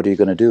 said, what are you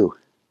going to do?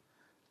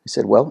 I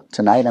said, well,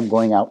 tonight I'm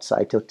going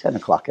outside till 10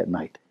 o'clock at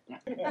night.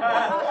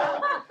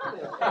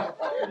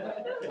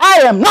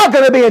 I am not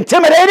going to be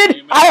intimidated.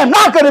 Amen. I am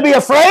not going to be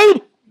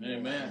afraid.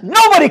 Amen.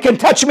 Nobody can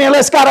touch me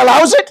unless God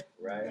allows it.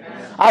 Right.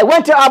 I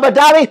went to Abu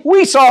Dhabi.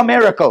 We saw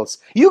miracles.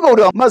 You go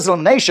to a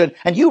Muslim nation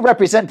and you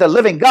represent the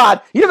living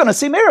God, you're going to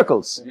see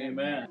miracles.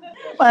 Amen.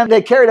 And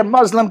they carried a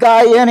Muslim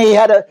guy in.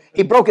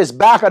 He broke his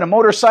back on a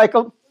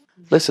motorcycle.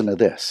 Listen to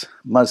this.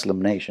 Muslim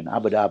nation,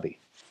 Abu Dhabi.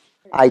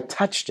 I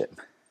touched him.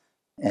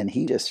 And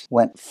he just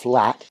went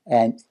flat.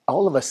 And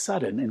all of a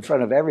sudden, in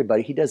front of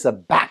everybody, he does a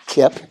back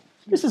kip.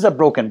 This is a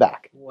broken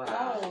back.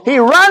 Wow. He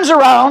runs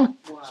around.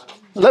 Wow.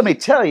 Let me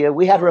tell you,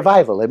 we had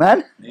revival.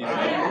 Amen?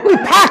 Amen. We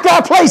packed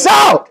our place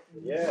out.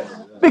 Yes.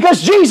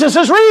 Because Jesus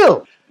is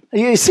real.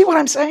 You see what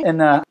I'm saying?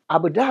 In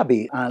Abu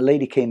Dhabi, a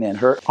lady came in.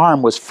 Her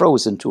arm was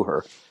frozen to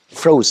her.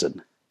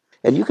 Frozen.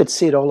 And you could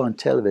see it all on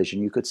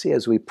television. You could see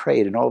as we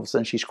prayed, and all of a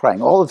sudden she's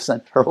crying. All of a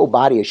sudden, her whole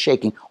body is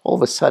shaking. All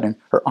of a sudden,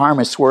 her arm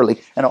is swirling.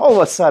 And all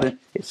of a sudden,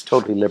 it's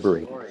totally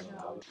liberated.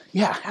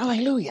 Yeah,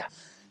 hallelujah.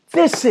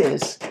 This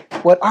is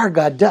what our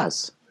God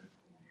does.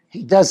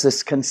 He does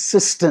this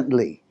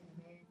consistently.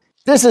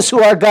 This is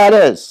who our God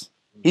is.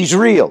 He's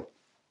real.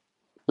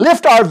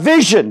 Lift our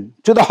vision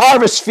to the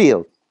harvest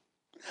field.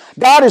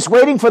 God is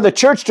waiting for the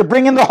church to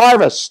bring in the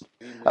harvest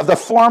of the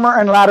former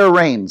and latter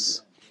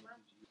rains,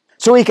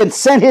 so he can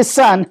send his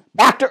son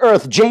back to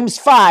earth. James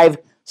 5,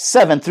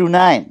 7 through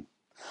 9.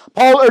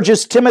 Paul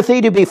urges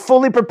Timothy to be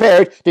fully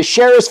prepared to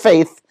share his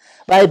faith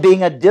by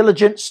being a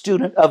diligent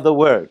student of the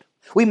Word.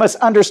 We must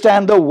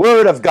understand the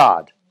Word of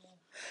God.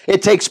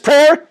 It takes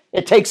prayer.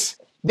 It takes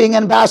being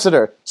an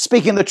ambassador,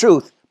 speaking the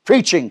truth,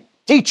 preaching,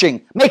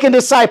 teaching, making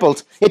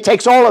disciples. It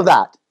takes all of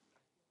that.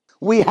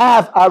 We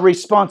have a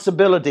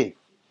responsibility,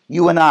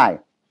 you and I,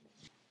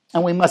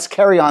 and we must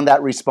carry on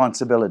that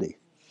responsibility.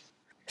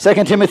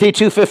 2 Timothy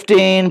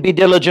 2:15, be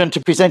diligent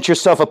to present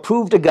yourself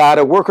approved to God,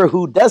 a worker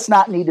who does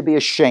not need to be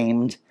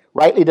ashamed,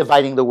 rightly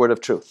dividing the word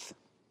of truth.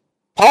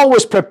 Paul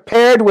was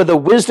prepared with the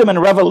wisdom and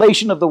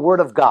revelation of the word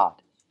of God.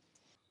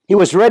 He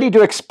was ready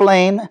to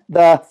explain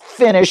the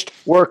finished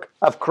work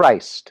of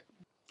Christ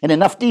in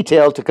enough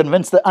detail to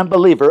convince the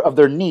unbeliever of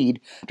their need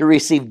to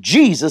receive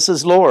Jesus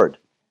as Lord.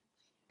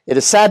 It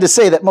is sad to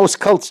say that most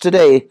cults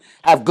today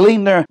have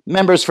gleaned their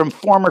members from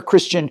former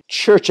Christian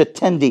church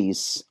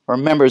attendees or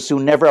members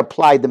who never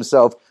applied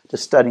themselves to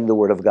studying the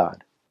Word of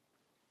God.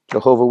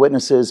 Jehovah's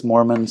Witnesses,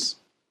 Mormons.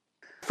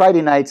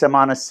 Friday nights, I'm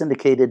on a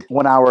syndicated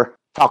 1-hour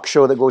talk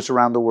show that goes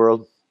around the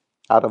world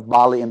out of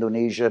Bali,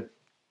 Indonesia.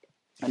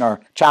 In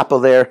our chapel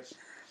there,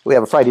 we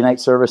have a Friday night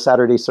service,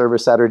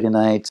 Saturday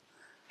night.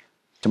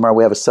 Tomorrow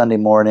we have a Sunday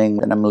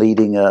morning, and I'm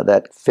leading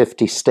that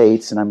 50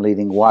 states, and I'm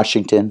leading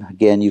Washington.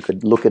 Again, you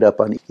could look it up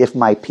on If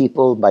My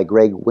People by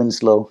Greg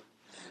Winslow,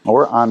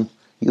 or on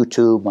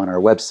YouTube, on our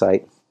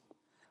website.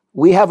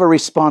 We have a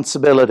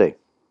responsibility.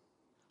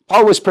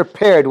 Paul was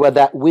prepared with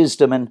that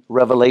wisdom and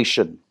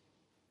revelation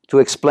to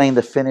explain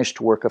the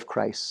finished work of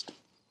Christ,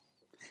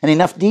 and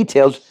enough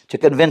detail to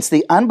convince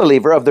the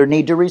unbeliever of their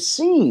need to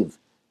receive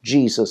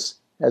Jesus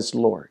as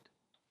Lord.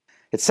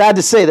 It's sad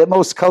to say that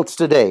most cults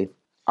today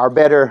are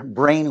better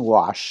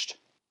brainwashed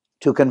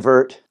to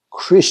convert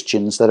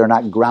Christians that are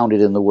not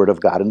grounded in the Word of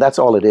God. And that's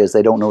all it is.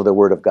 They don't know the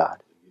Word of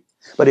God.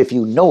 But if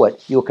you know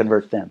it, you'll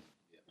convert them.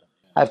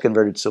 I've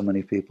converted so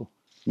many people.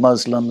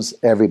 Muslims,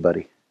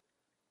 everybody.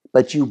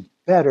 But you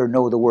better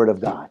know the Word of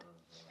God.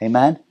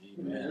 Amen?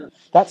 Amen.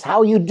 That's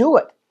how you do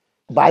it.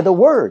 By the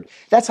Word.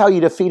 That's how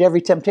you defeat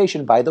every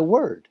temptation, by the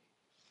Word.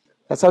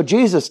 That's how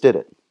Jesus did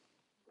it.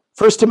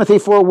 1 Timothy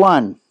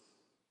 4:1.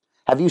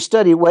 Have you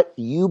studied what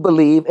you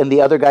believe and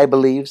the other guy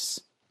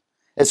believes?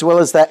 As well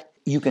as that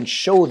you can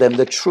show them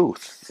the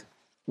truth.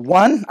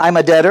 1, I'm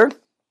a debtor.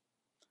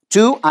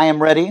 2, I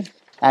am ready.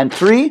 And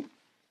 3,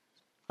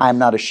 I am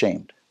not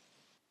ashamed.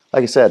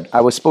 Like I said,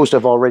 I was supposed to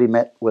have already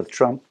met with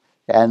Trump,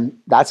 and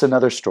that's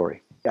another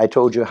story. I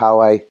told you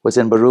how I was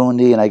in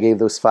Burundi and I gave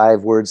those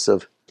 5 words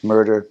of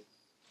murder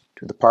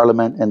to the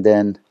parliament, and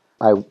then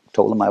I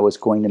told him I was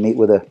going to meet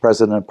with the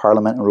president of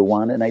parliament in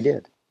Rwanda, and I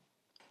did.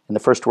 And the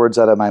first words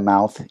out of my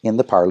mouth in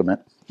the parliament,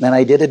 and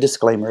I did a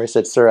disclaimer. I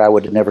said, sir, I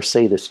would never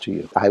say this to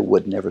you. I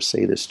would never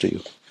say this to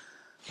you.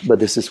 But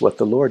this is what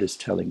the Lord is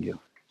telling you,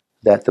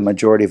 that the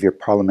majority of your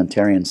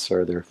parliamentarians,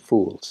 sir, they're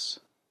fools.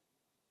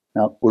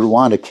 Now,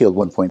 Rwanda killed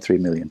 1.3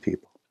 million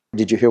people.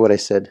 Did you hear what I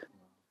said?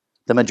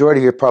 The majority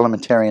of your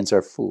parliamentarians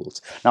are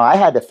fools. Now, I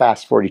had to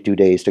fast 42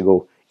 days to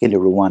go into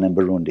Rwanda and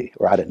Burundi,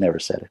 or I'd have never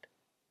said it.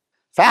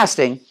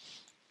 Fasting,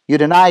 you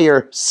deny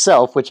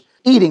yourself, which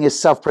eating is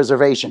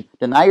self-preservation.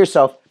 Deny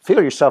yourself,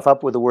 fill yourself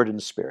up with the Word and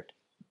the Spirit.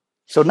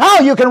 So now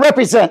you can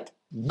represent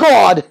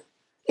God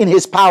in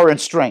His power and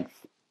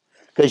strength,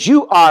 because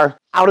you are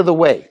out of the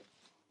way.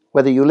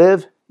 Whether you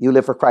live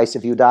for Christ.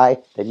 If you die,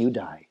 then you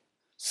die.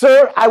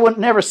 Sir, I would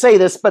never say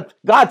this, but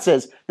God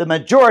says the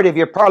majority of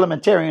your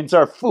parliamentarians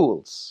are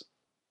fools.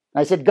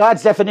 I said,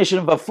 God's definition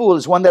of a fool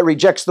is one that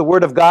rejects the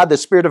Word of God, the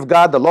Spirit of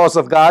God, the laws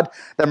of God,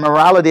 the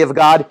morality of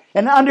God,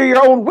 and under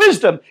your own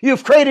wisdom,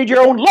 you've created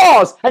your own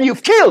laws, and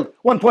you've killed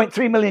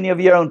 1.3 million of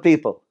your own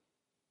people.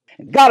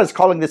 And God is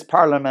calling this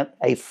parliament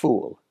a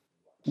fool.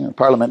 You know,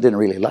 Parliament didn't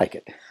really like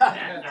it.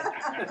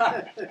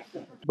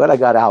 But I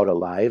got out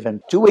alive,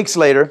 and 2 weeks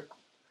later,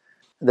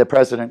 the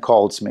president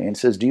calls me and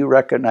says, do you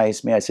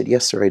recognize me? I said,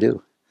 yes, sir, I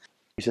do.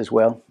 He says,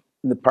 well,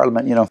 the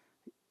parliament,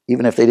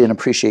 even if they didn't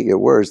appreciate your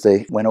words,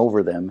 they went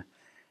over them.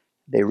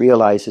 They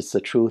realize it's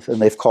the truth,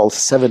 and they've called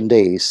 7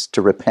 days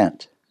to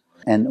repent.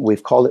 And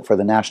we've called it for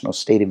the national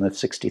stadium of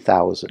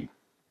 60,000.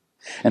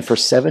 And for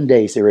 7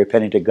 days, they were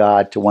repenting to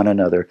God, to one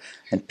another,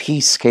 and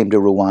peace came to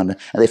Rwanda,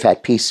 and they've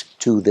had peace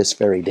to this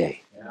very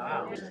day.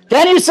 Wow.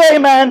 Can you say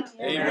amen?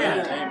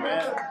 Amen.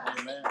 Amen.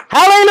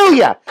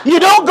 Hallelujah.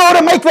 You don't go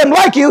to make them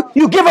like you.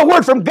 You give a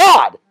word from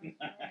God.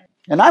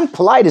 And I'm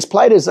polite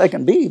as I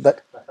can be,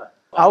 but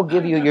I'll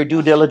give you your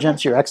due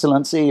diligence, your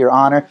excellency, your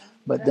honor,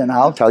 but then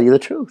I'll tell you the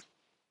truth.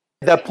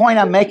 The point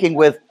I'm making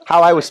with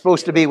how I was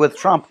supposed to be with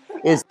Trump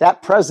is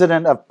that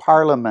president of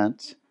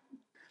parliament,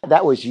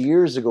 that was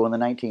years ago in the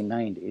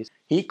 1990s.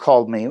 He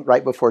called me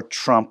right before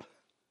Trump.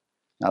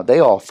 Now, they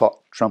all thought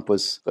Trump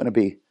was going to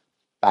be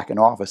back in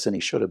office, and he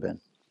should have been.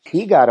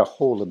 He got a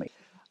hold of me.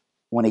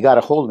 When he got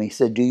a hold of me, he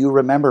said, do you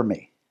remember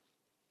me?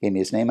 He gave me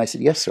his name. I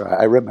said, yes, sir,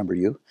 I remember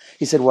you.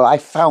 He said, well, I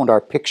found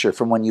our picture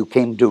from when you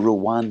came to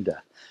Rwanda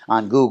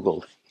on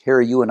Google. Here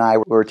you and I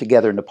were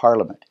together in the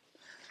parliament.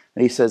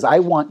 And he says, I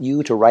want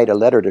you to write a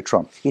letter to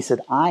Trump. He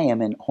said, I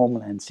am in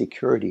Homeland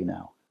Security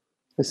now.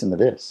 Listen to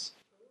this.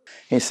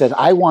 He said,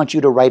 I want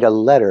you to write a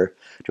letter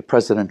to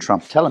President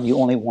Trump. Tell him you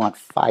only want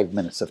 5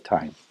 minutes of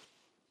time.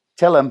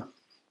 Tell him,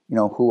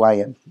 who I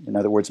am. In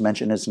other words,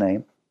 mention his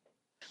name.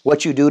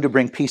 What you do to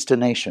bring peace to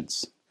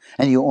nations.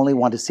 And you only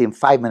want to see him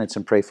 5 minutes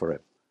and pray for him.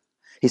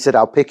 He said,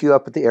 I'll pick you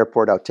up at the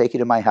airport. I'll take you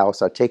to my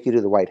house. I'll take you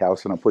to the White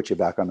House, and I'll put you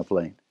back on the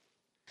plane.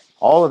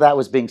 All of that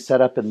was being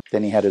set up, and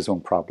then he had his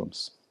own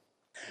problems.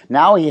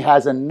 Now he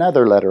has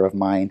another letter of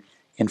mine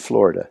in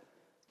Florida.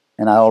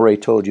 And I already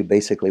told you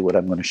basically what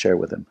I'm going to share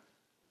with him.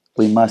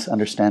 We must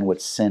understand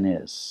what sin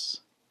is.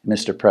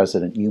 Mr.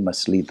 President, you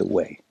must lead the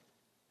way.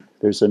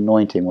 There's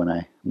anointing when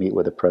I meet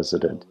with a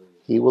president.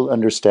 He will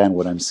understand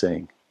what I'm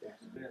saying.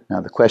 Now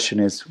the question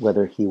is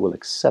whether he will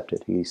accept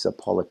it. He's a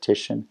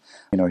politician.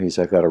 He's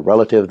got a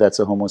relative that's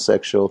a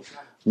homosexual.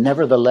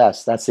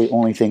 Nevertheless, that's the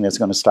only thing that's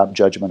going to stop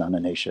judgment on a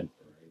nation.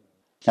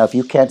 Now, if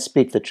you can't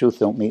speak the truth,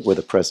 don't meet with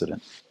a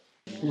president.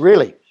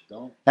 Really.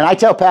 And I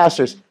tell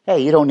pastors,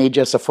 hey, you don't need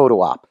just a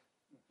photo op.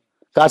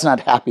 God's not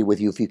happy with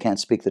you if you can't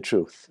speak the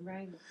truth.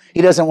 Right.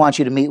 He doesn't want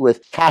you to meet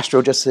with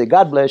Castro just to say,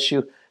 God bless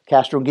you.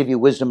 Castro will give you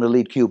wisdom to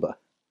lead Cuba.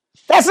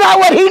 That's not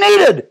what he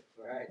needed.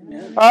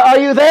 Right. Are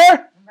you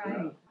there?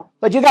 Right.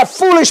 But you got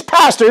foolish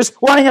pastors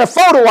wanting a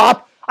photo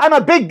op. I'm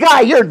a big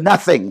guy. You're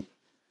nothing.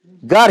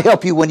 God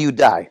help you when you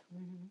die.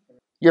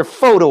 Your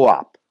photo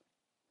op.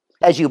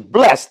 As you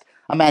blessed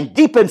a man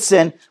deep in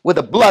sin with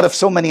the blood of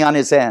so many on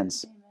his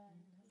hands.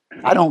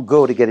 I don't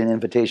go to get an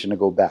invitation to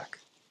go back.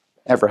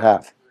 Never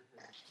have.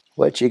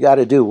 What you got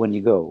to do when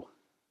you go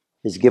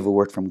is give a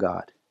word from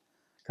God.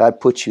 God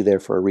puts you there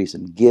for a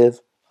reason.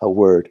 Give a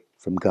word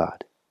from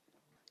God.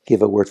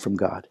 Give a word from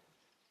God.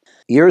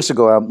 Years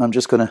ago, I'm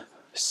just going to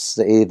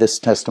say this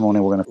testimony,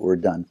 we're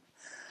done.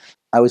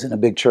 I was in a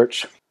big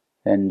church,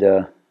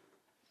 and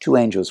 2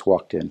 angels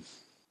walked in.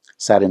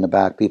 Sat in the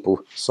back,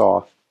 people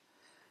saw.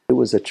 It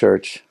was a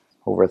church,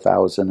 over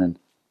 1,000, and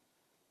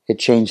it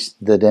changed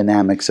the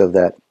dynamics of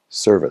that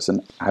service.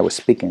 And I was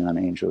speaking on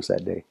angels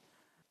that day.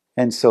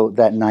 And so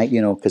that night,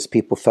 because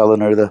people fell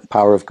under the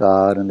power of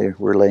God, and they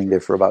were laying there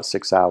for about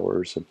 6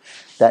 hours. And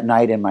that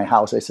night in my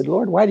house, I said,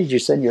 Lord, why did you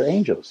send your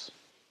angels?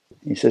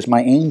 He says,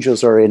 my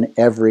angels are in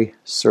every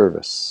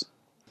service.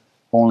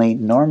 Only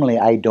normally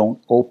I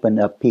don't open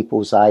up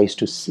people's eyes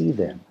to see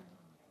them.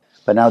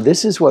 But now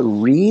this is what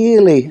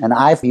really, and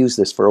I've used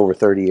this for over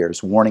 30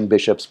 years, warning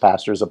bishops,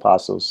 pastors,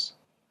 apostles,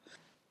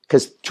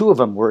 because 2 of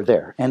them were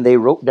there, and they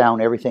wrote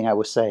down everything I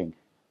was saying.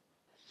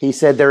 He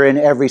said, they're in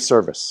every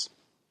service.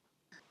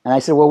 And I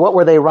said, well, what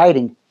were they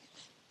writing?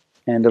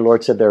 And the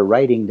Lord said, they're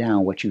writing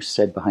down what you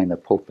said behind the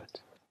pulpit.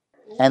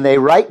 And they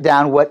write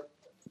down what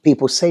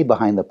people say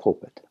behind the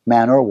pulpit,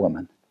 man or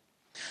woman.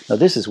 Now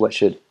this is what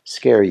should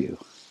scare you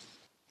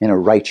in a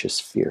righteous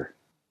fear.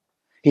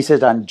 He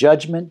said, on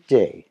Judgment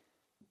Day,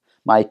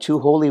 my 2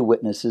 holy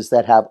witnesses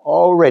that have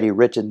already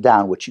written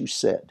down what you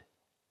said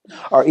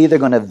are either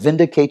going to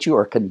vindicate you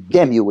or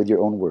condemn you with your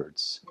own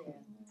words.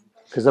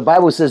 Because the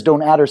Bible says,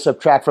 don't add or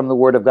subtract from the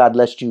word of God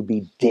lest you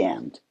be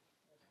damned.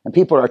 And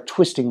people are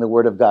twisting the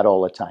word of God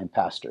all the time,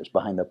 pastors,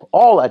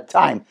 all the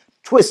time,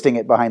 twisting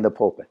it behind the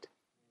pulpit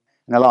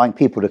and allowing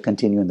people to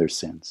continue in their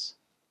sins.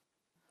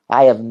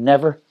 I have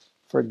never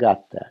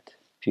forgot that.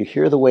 If you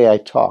hear the way I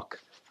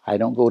talk, I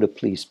don't go to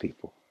please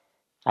people.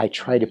 I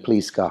try to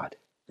please God.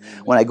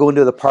 When I go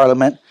into the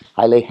parliament,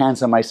 I lay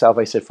hands on myself.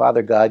 I said,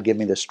 Father God, give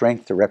me the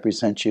strength to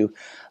represent you.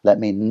 Let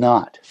me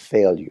not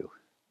fail you.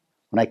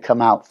 When I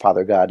come out,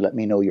 Father God, let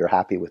me know you're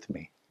happy with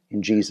me.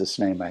 In Jesus'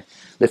 name, I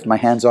lift my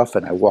hands off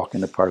and I walk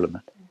into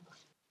parliament.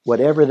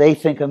 Whatever they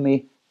think of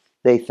me,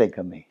 they think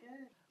of me.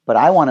 But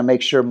I want to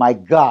make sure my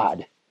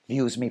God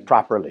views me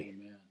properly.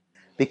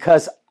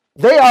 Because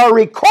they are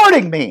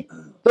recording me,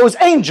 those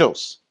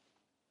angels.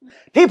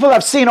 People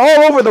have seen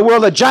all over the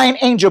world a giant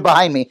angel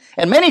behind me.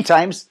 And many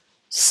times,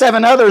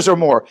 7 others or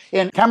more.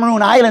 In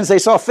Cameroon Islands, they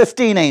saw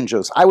 15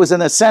 angels. I was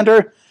in the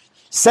center,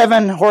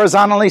 7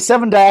 horizontally,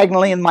 7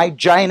 diagonally, and my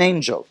giant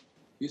angel.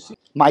 You see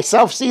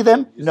myself see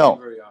them?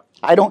 No.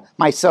 I don't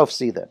myself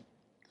see them.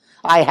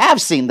 I have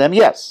seen them,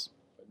 yes.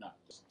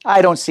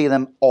 I don't see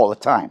them all the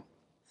time.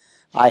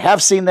 I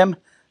have seen them.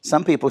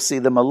 Some people see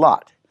them a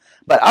lot.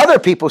 But other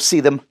people see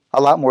them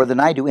a lot more than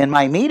I do in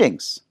my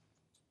meetings.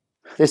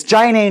 This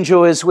giant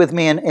angel is with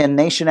me in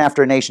nation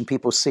after nation.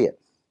 People see it.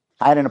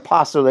 I had an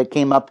apostle that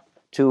came up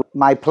to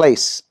my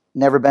place.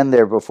 Never been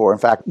there before. In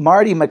fact,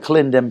 Marty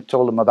McClendon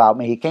told him about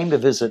me. He came to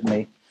visit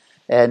me,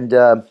 and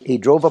he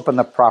drove up on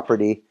the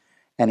property,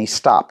 and he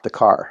stopped the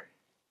car.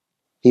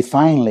 He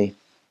finally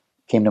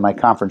came to my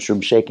conference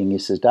room shaking. He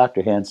says,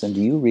 Dr. Hansen,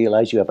 do you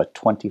realize you have a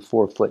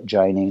 24-foot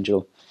giant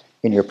angel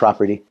in your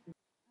property?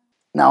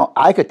 Now,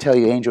 I could tell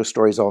you angel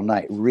stories all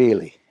night,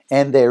 really,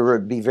 and they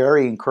would be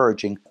very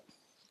encouraging.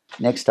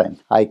 Next time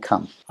I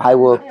come, I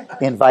will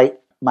invite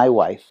my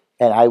wife,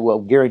 and I will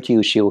guarantee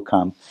you she will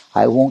come.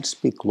 I won't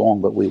speak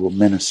long, but we will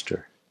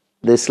minister.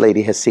 This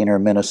lady has seen her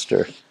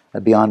minister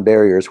at Beyond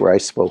Barriers where I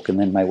spoke, and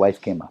then my wife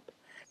came up.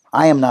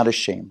 I am not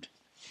ashamed.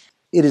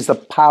 It is the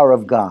power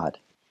of God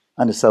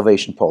unto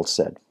salvation, Paul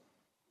said.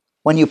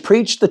 When you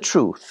preach the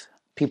truth,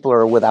 people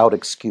are without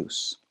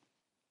excuse.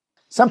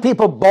 Some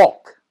people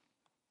balk.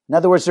 In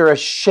other words, they're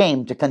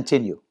ashamed to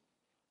continue,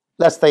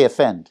 lest they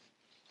offend.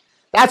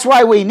 That's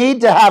why we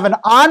need to have an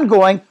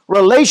ongoing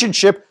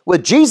relationship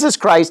with Jesus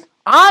Christ,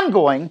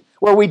 ongoing,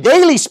 where we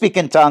daily speak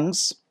in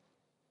tongues,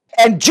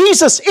 and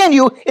Jesus in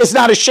you is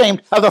not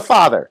ashamed of the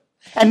Father,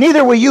 and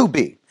neither will you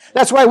be.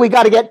 That's why we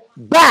got to get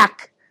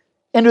back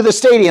into the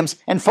stadiums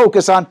and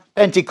focus on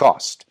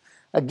Pentecost.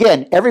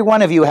 Again, every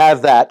one of you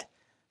have that.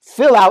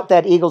 Fill out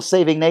that Eagles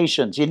Saving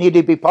Nations. You need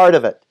to be part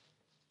of it.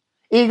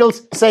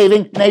 Eagles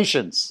Saving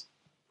Nations.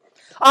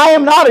 I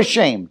am not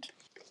ashamed.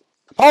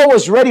 Paul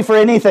was ready for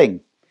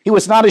anything. He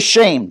was not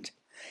ashamed.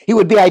 He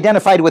would be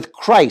identified with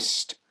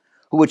Christ,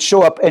 who would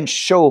show up and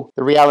show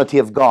the reality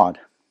of God.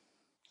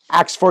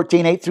 Acts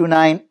 14, 8 through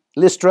 9,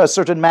 Lystra, a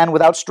certain man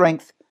without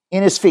strength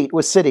in his feet,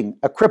 was sitting,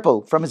 a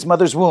cripple from his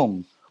mother's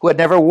womb, who had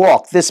never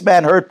walked. This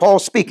man heard Paul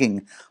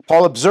speaking.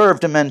 Paul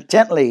observed him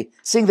intently,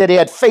 seeing that he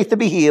had faith to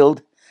be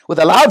healed. With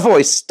a loud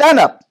voice, stand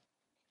up!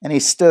 And he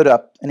stood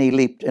up and he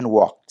leaped and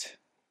walked.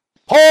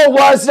 Paul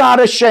was not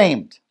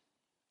ashamed.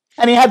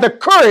 And he had the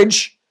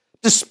courage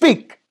to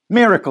speak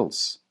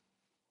miracles.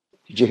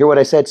 Did you hear what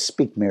I said?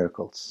 Speak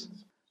miracles.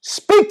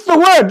 Speak the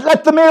word.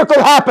 Let the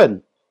miracle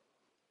happen.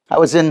 I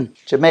was in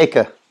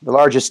Jamaica, the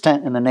largest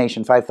tent in the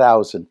nation,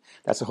 5,000.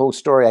 That's a whole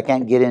story I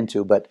can't get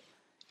into, but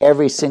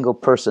every single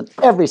person,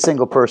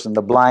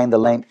 the blind, the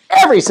lame,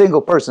 every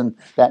single person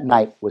that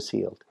night was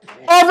healed.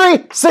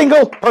 Every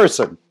single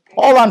person.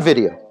 All on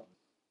video.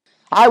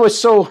 I was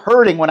so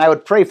hurting when I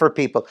would pray for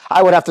people.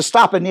 I would have to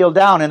stop and kneel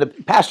down, and the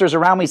pastors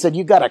around me said,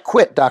 you got to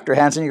quit, Dr.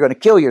 Hansen. You're going to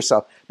kill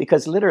yourself,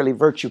 because literally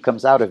virtue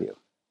comes out of you.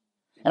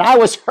 And I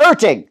was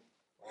hurting,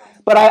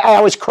 but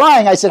I was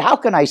crying. I said, how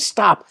can I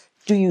stop?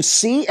 Do you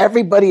see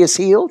everybody is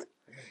healed?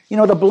 You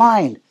know, the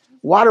blind,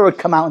 water would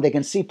come out and they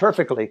can see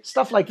perfectly.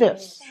 Stuff like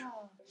this.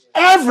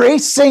 Every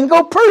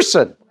single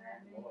person.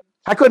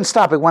 I couldn't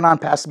stop. It went on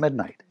past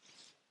midnight.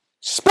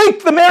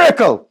 Speak the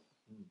miracle.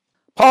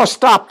 Paul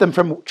stopped them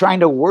from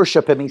trying to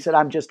worship him. He said,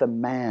 I'm just a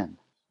man.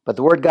 But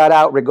the word got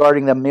out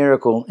regarding the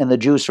miracle, and the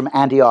Jews from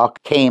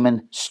Antioch came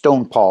and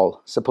stoned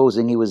Paul,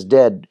 supposing he was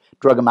dead,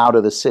 drug him out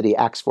of the city.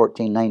 Acts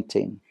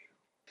 14:19.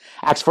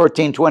 Acts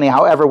 14:20.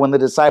 However, when the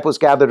disciples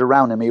gathered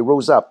around him, he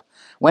rose up,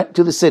 went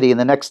to the city, and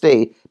the next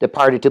day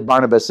departed to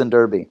Barnabas in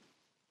Derbe.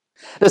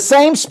 The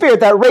same Spirit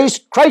that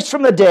raised Christ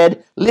from the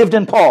dead lived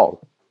in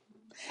Paul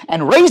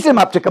and raised him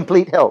up to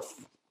complete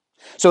health,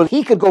 so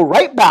he could go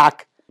right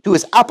back to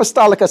his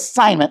apostolic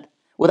assignment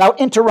without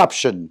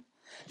interruption.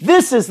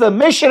 This is the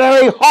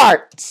missionary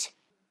heart.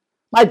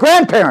 My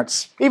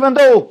grandparents, even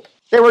though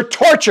they were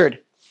tortured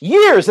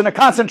years in a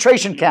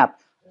concentration camp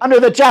under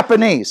the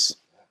Japanese.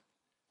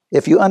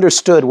 If you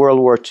understood World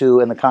War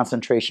II and the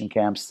concentration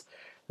camps,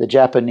 the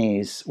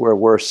Japanese were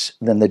worse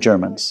than the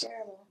Germans.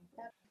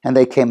 And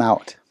they came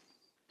out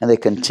and they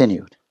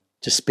continued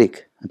to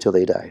speak until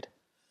they died.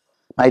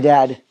 My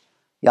dad,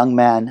 young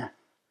man,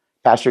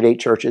 pastored 8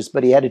 churches,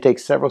 but he had to take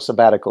several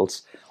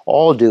sabbaticals,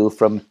 all due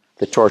from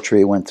the torture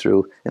he went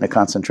through in a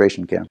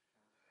concentration camp.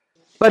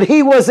 But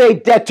he was a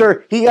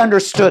debtor. He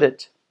understood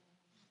it.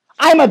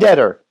 I'm a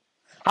debtor.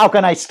 How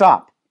can I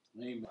stop?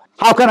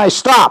 How can I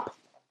stop?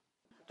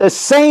 The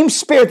same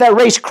Spirit that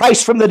raised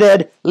Christ from the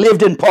dead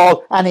lived in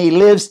Paul, and he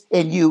lives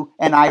in you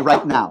and I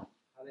right now.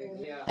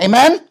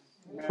 Amen?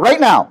 Right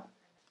now.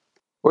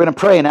 We're going to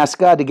pray and ask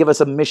God to give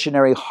us a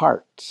missionary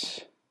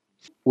heart.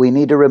 We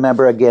need to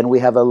remember, again, we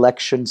have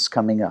elections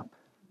coming up.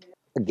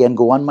 Again,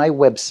 go on my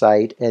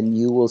website and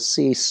you will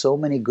see so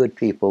many good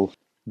people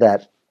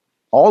that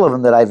all of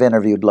them that I've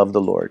interviewed love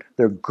the Lord.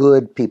 They're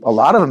good people. A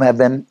lot of them have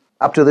been,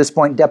 up to this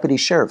point, deputy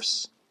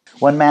sheriffs.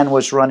 One man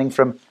was running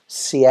from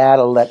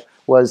Seattle that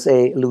was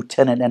a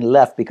lieutenant and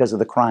left because of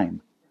the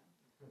crime.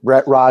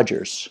 Brett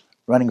Rogers,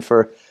 running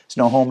for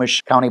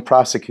Snohomish County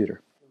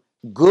prosecutor.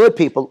 Good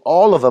people,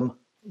 all of them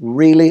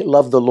really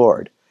love the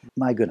Lord.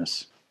 My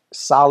goodness.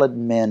 Solid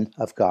men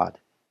of God.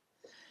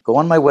 Go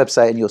on my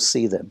website and you'll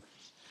see them.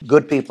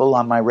 Good people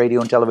on my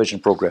radio and television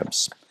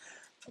programs.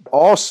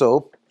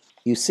 Also,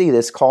 you see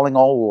this, calling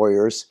all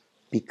warriors,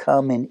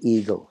 become an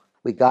eagle.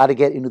 We got to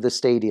get into the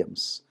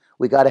stadiums.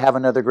 We got to have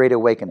another great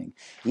awakening.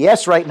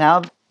 Yes, right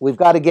now, we've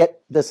got to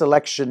get this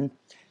election.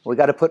 We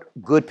got to put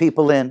good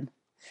people in.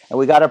 And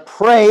we got to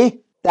pray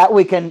that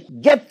we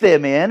can get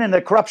them in and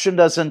the corruption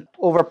doesn't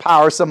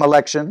overpower some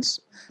elections.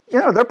 You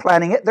know, they're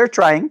planning it. They're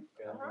trying.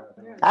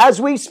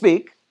 As we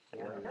speak,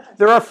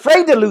 they're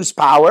afraid to lose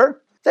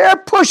power. They're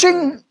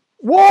pushing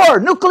war,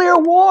 nuclear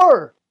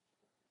war.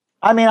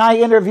 I mean, I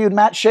interviewed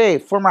Matt Shea,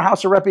 former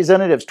House of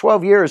Representatives,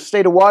 12 years,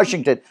 state of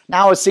Washington,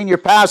 now a senior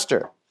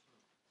pastor.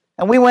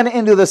 And we went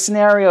into the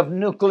scenario of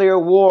nuclear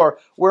war.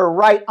 We're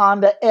right on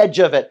the edge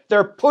of it.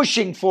 They're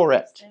pushing for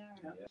it.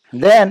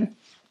 Then,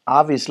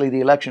 obviously,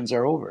 the elections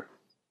are over.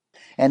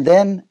 And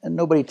then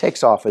nobody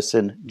takes office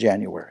in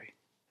January,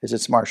 because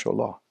it's martial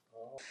law.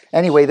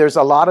 Anyway, there's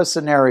a lot of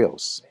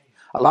scenarios,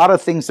 a lot of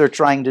things they're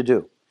trying to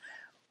do.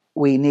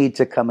 We need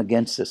to come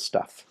against this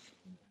stuff.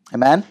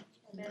 Amen?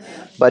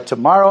 But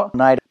tomorrow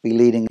night, I'll be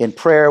leading in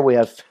prayer. We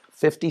have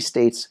 50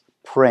 states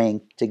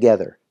praying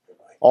together.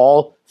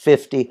 All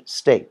 50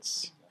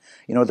 states.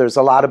 You know, there's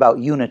a lot about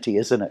unity,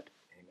 isn't it?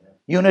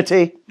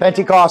 Unity,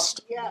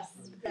 Pentecost. Yes.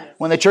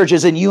 When the church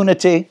is in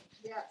unity.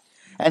 Yes.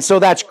 And so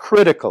that's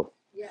critical.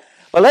 Yes.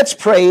 But let's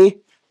pray.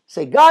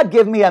 Say, God,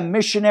 give me a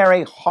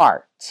missionary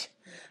heart.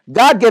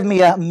 God, give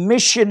me a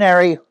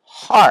missionary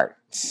heart.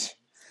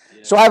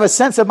 So I have a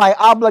sense of my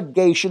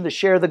obligation to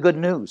share the good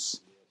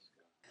news.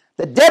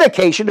 the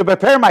dedication to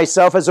prepare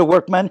myself as a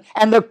workman,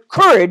 and the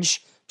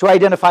courage to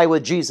identify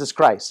with Jesus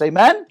Christ.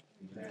 Amen?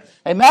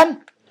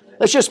 Amen?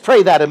 Let's just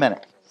pray that a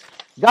minute.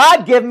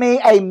 God, give me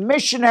a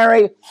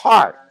missionary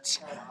heart.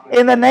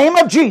 In the name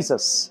of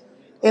Jesus.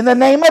 In the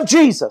name of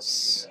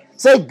Jesus.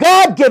 Say,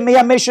 God, give me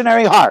a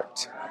missionary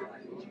heart.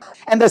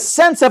 And the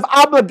sense of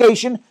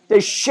obligation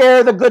to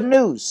share the good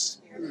news.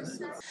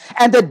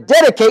 And to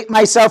dedicate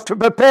myself to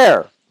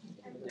prepare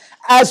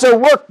as a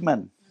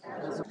workman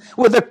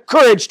with the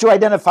courage to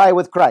identify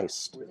with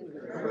Christ.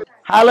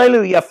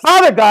 Hallelujah.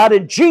 Father God,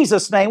 in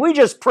Jesus' name, we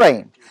just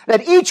pray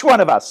that each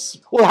one of us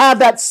will have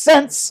that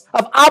sense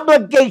of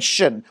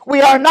obligation.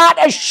 We are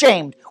not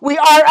ashamed. We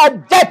are a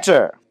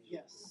debtor.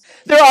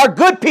 There are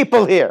good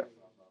people here.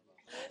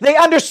 They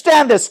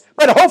understand this,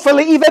 but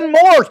hopefully even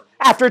more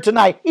after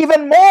tonight,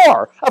 even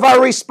more of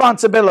our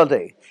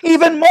responsibility,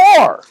 even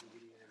more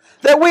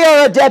that we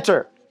are a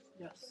debtor.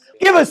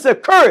 Give us the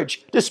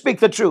courage to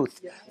speak the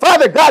truth.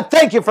 Father God,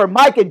 thank you for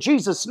Mike in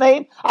Jesus'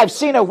 name. I've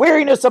seen a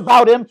weariness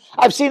about him.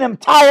 I've seen him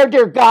tired,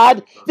 dear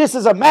God. This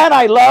is a man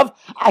I love.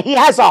 He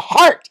has a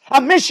heart, a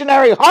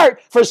missionary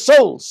heart for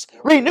souls.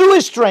 Renew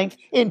his strength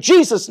in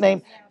Jesus'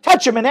 name.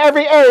 Touch him in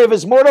every area of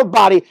his mortal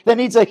body that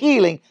needs a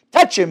healing.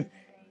 Touch him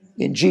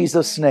in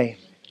Jesus' name.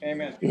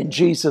 Amen. In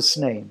Jesus'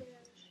 name.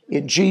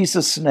 In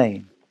Jesus'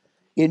 name.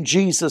 In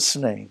Jesus'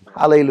 name.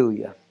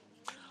 Hallelujah.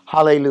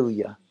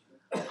 Hallelujah.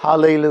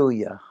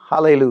 Hallelujah.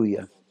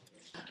 Hallelujah.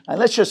 And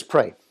let's just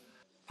pray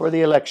for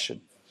the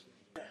election.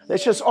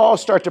 Let's just all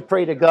start to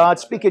pray to God.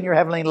 Speak in your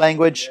heavenly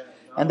language,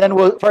 and then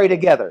we'll pray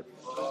together.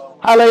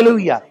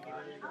 Hallelujah.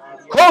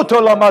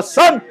 Koto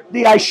lamasan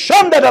di ay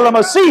shanda da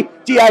lamasi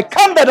di ay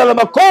kanda da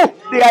lamako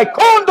di ay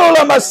kondo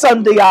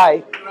lamasan di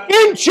ay.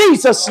 In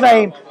Jesus'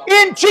 name.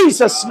 In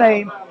Jesus'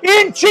 name.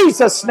 In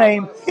Jesus'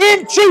 name.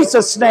 In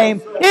Jesus'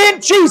 name. In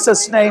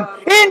Jesus' name.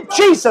 In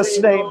Jesus'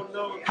 name.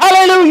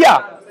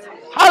 Hallelujah.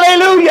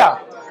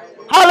 Hallelujah.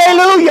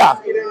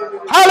 Hallelujah.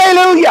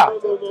 Hallelujah.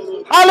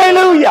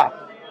 Hallelujah.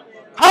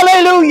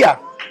 Hallelujah.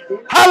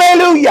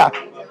 Hallelujah.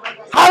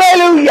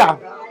 Hallelujah.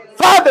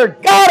 Father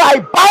God, I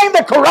bind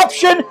the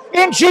corruption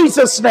in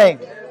Jesus' name.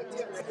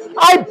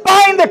 I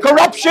bind the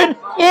corruption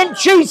in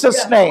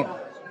Jesus' name.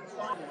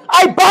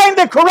 I bind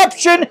the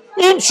corruption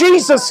in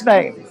Jesus'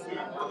 name.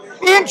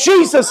 In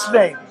Jesus'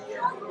 name.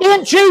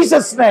 In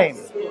Jesus' name.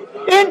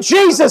 In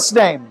Jesus'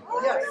 name.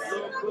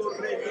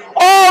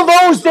 All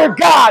those, dear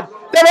God,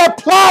 that are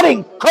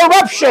plotting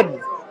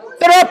corruption,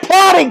 that are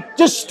plotting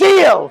to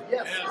steal,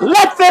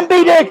 let them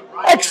be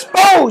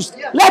exposed.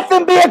 Let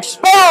them be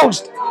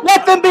exposed.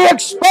 Let them be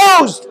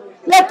exposed.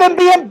 Let them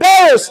be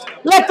embarrassed.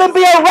 Let them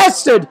be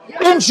arrested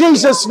in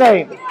Jesus'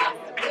 name.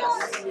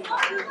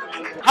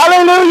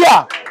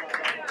 Hallelujah.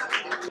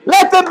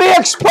 Let them be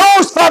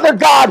exposed, Father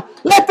God.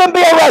 Let them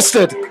be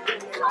arrested.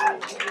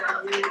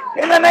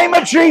 In the name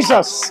of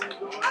Jesus.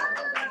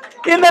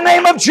 In the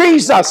name of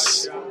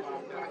Jesus.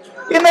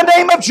 In the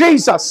name of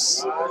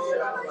Jesus.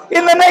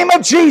 In the name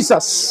of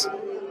Jesus.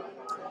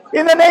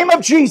 In the name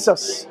of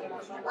Jesus.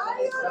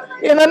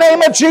 In the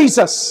name of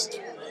Jesus.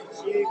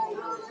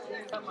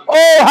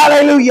 Oh,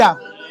 hallelujah.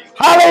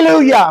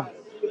 Hallelujah.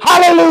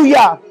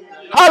 Hallelujah.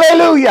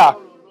 Hallelujah.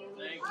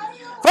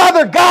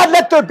 Father God,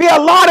 let there be a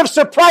lot of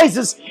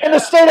surprises in the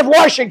state of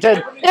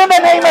Washington in the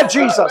name of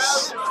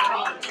Jesus.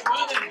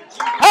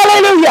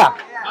 Hallelujah.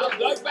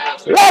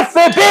 Let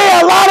there be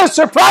a lot of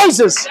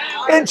surprises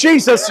in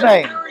Jesus'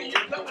 name.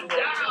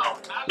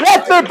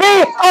 Let there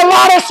be a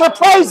lot of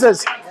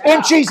surprises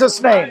in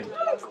Jesus' name.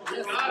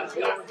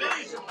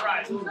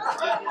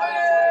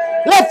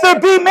 Let there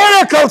be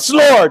miracles,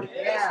 Lord.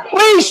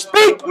 We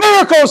speak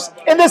miracles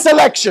in this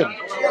election.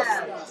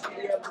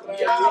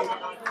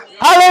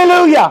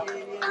 Hallelujah.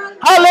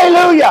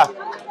 Hallelujah.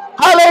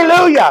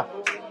 Hallelujah.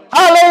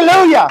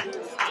 Hallelujah.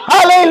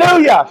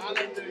 Hallelujah.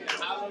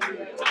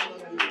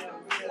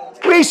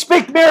 We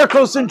speak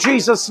miracles in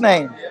Jesus'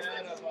 name.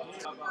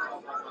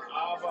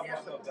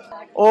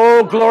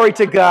 Oh, glory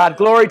to God.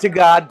 Glory to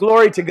God.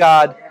 Glory to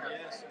God.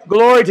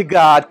 Glory to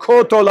God.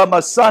 Koto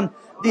lamasan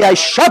di ay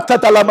shata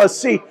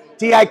lamasi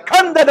di ay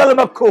kanda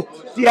lamaku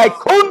di ay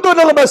kondo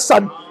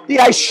lamasan di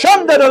ay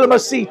shanda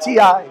lamasi ti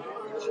ay.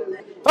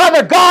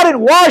 Father God, in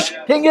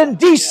Washington,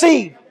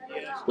 D.C.,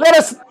 let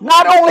us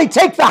not only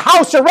take the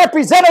House of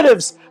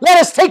Representatives, let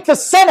us take the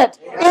Senate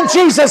in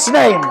Jesus'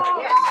 name.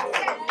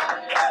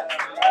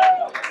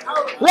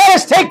 Let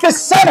us take the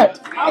Senate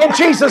in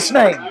Jesus'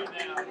 name.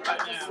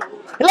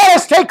 Let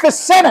us take the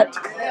Senate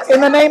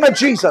in the name of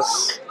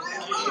Jesus.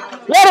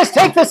 Let us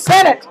take the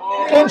Senate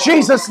in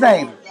Jesus'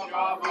 name.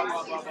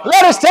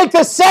 Let us take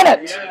the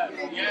Senate.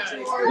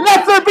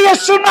 Let there be a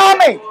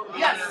tsunami.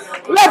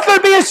 Let there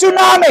be a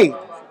tsunami.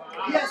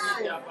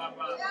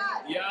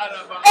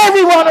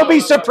 Everyone will be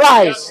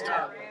surprised.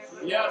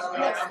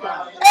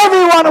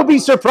 Everyone will be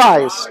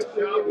surprised.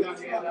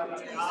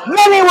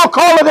 Many will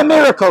call it a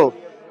miracle.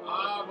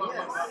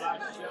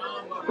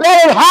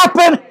 Let it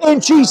happen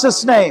in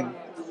Jesus' name.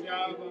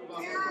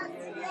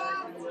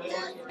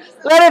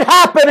 Let it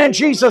happen in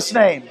Jesus'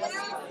 name.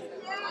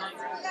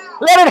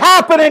 Let it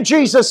happen in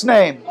Jesus'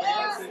 name.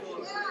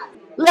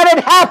 Let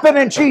it happen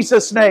in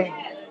Jesus' name.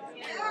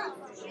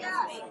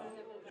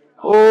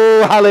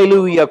 Oh,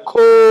 hallelujah.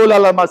 Kola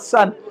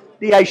lamasan.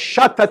 Di ay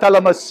shata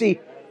talamasi.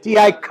 Di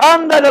ay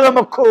kanda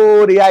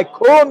dalamako. Di ay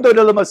kondo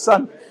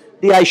dalamasan.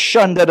 Di ay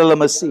shanda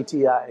dalamasi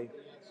ti ay.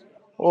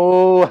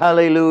 Oh,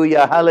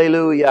 hallelujah,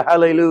 hallelujah,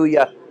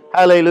 hallelujah,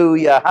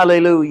 hallelujah,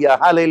 hallelujah,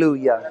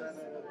 hallelujah.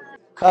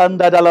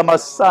 Kanda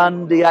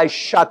dalamasan. Di ay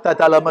shata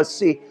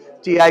talamasi.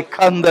 Di ay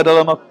kanda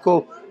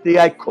dalamako. Di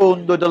ay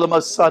kondo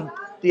dalamasan.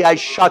 Di ay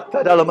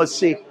shata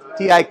dalamasi.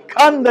 Di ay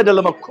kanda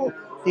dalamako.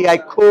 Di ay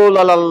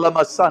kola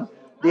lamasan.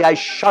 Di ay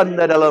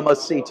shanda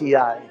dalamasi ti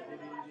ay.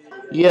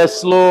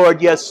 Yes,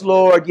 Lord, yes,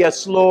 Lord,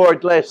 yes,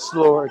 Lord, yes,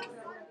 Lord.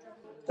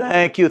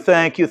 Thank you,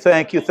 thank you,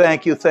 thank you,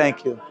 thank you,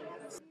 thank you.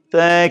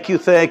 Thank you,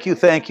 thank you,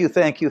 thank you,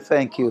 thank you,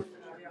 thank you.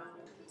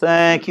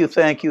 Thank you,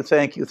 thank you,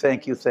 thank you,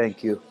 thank you,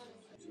 thank you.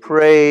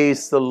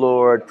 Praise the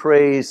Lord,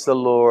 praise the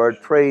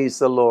Lord, praise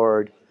the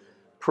Lord,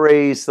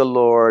 praise the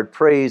Lord,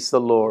 praise the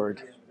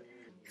Lord.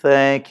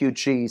 Thank you,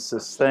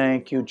 Jesus,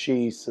 thank you,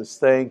 Jesus,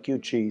 thank you,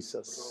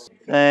 Jesus.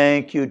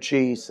 Thank you,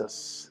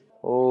 Jesus.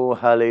 Oh,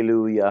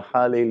 hallelujah,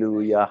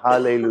 hallelujah,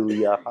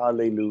 hallelujah,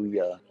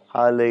 hallelujah,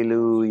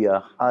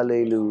 hallelujah,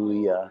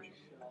 hallelujah.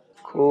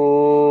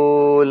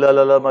 Ko la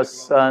la la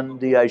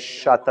masandi ay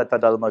shata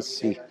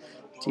tadalmasi.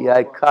 Ti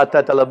ay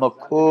kata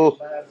talamako.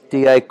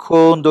 Ti ay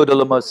kondo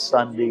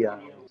dalamasandi.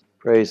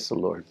 Praise the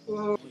Lord.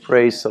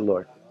 Praise the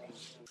Lord.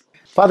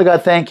 Father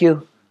God, thank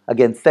you.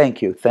 Again,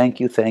 thank you. Thank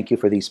you. Thank you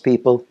for these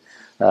people.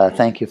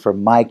 Thank you for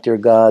Mike, dear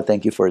God.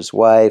 Thank you for his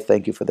wife.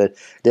 Thank you for the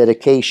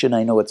dedication.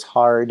 I know it's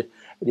hard,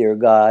 dear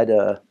God.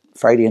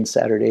 Friday and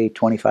Saturday,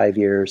 25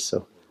 years.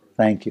 So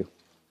thank you.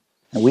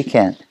 And we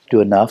can't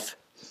do enough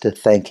to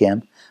thank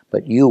him,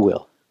 but you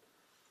will.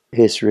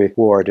 His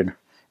reward and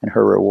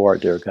her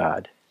reward, dear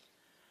God,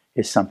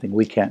 is something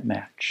we can't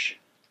match.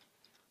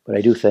 But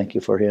I do thank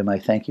you for him. I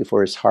thank you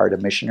for his heart, a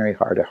missionary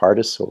heart, a heart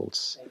of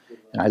souls.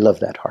 And I love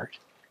that heart.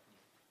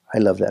 I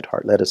love that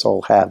heart. Let us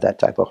all have that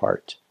type of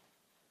heart.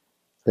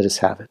 Let us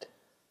have it.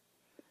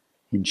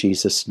 In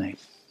Jesus' name.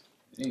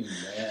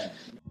 Amen.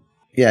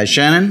 Yeah,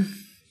 Shannon?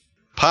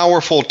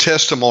 Powerful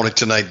testimony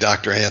tonight,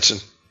 Dr. Hansen.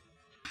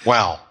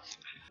 Wow.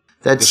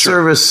 That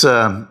service,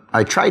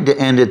 I tried to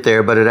end it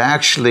there, but it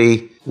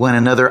actually went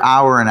another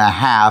hour and a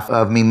half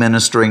of me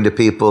ministering to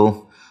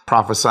people,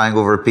 prophesying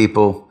over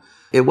people.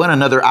 It went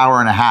another hour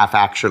and a half,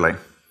 actually.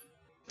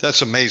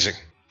 That's amazing.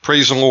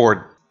 Praise the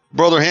Lord.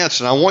 Brother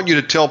Hansen, I want you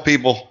to tell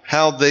people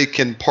how they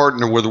can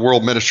partner with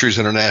World Ministries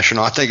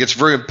International. I think it's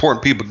very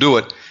important people do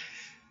it.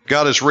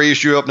 God has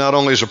raised you up not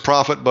only as a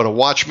prophet, but a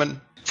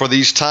watchman for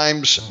these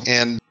times.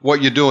 And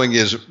what you're doing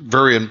is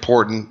very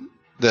important,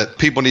 that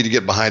people need to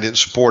get behind it and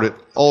support it.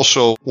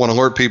 Also, want to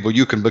alert people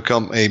you can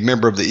become a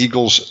member of the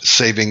Eagles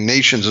Saving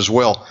Nations as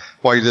well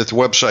while you're at the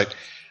website.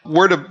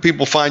 Where do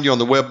people find you on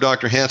the web,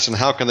 Dr. Hansen?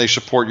 How can they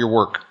support your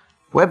work?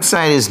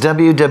 Website is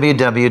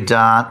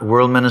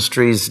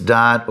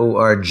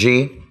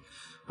www.worldministries.org.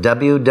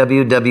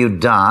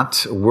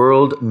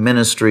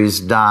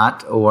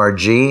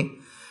 www.worldministries.org.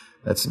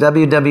 That's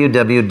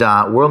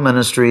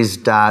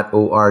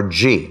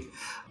www.worldministries.org.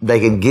 They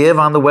can give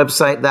on the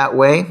website that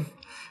way,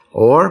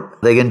 or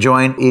they can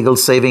join Eagle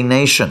Saving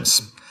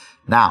Nations.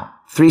 Now,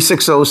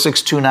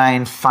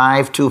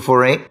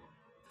 360-629-5248,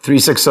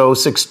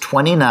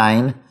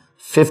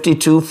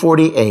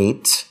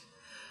 360-629-5248,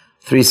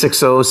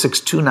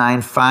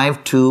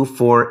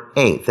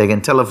 360-629-5248. They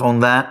can telephone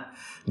that,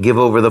 give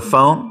over the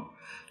phone.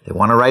 They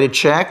want to write a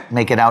check,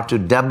 make it out to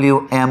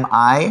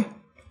WMI.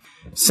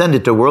 Send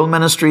it to World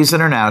Ministries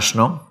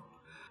International,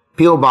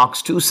 P.O.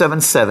 Box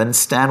 277,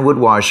 Stanwood,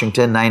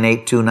 Washington,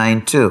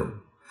 98292.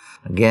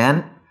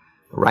 Again,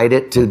 write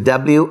it to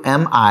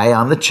WMI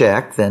on the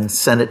check, then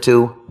send it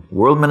to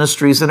World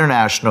Ministries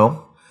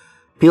International,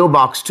 P.O.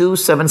 Box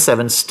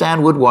 277,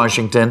 Stanwood,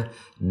 Washington,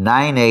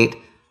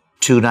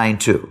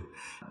 98292.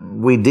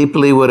 We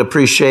deeply would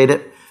appreciate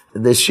it.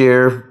 This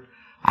year,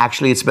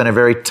 actually, it's been a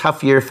very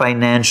tough year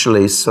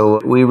financially, so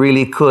we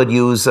really could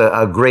use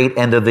a great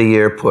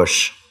end-of-the-year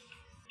push.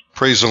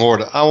 Praise the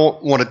Lord. I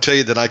want to tell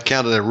you that I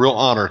count it a real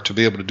honor to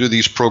be able to do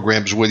these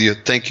programs with you.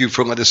 Thank you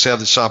for letting us have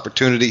this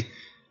opportunity,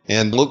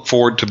 and look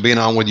forward to being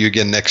on with you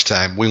again next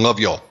time. We love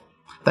you all.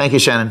 Thank you,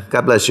 Shannon.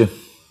 God bless you.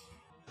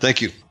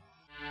 Thank you.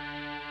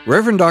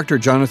 Reverend Dr.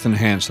 Jonathan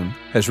Hansen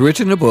has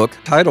written a book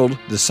titled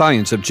The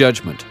Science of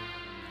Judgment.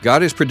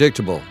 God is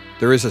predictable.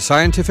 There is a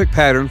scientific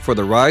pattern for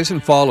the rise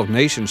and fall of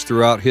nations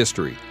throughout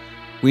history.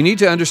 We need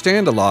to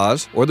understand the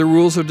laws or the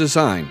rules of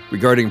design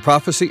regarding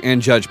prophecy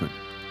and judgment.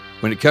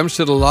 When it comes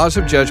to the laws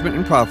of judgment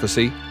and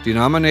prophecy,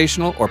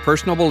 denominational or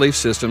personal belief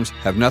systems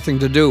have nothing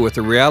to do with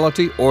the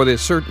reality or the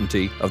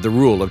certainty of the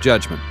rule of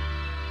judgment.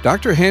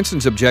 Dr.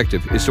 Hansen's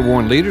objective is to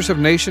warn leaders of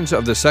nations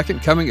of the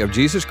second coming of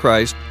Jesus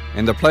Christ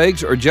and the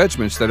plagues or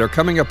judgments that are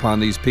coming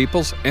upon these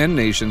peoples and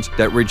nations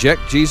that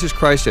reject Jesus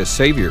Christ as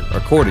Savior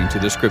according to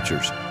the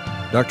Scriptures.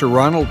 Dr.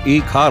 Ronald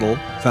E. Cottle,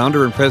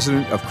 founder and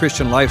president of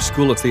Christian Life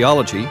School of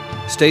Theology,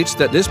 states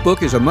that this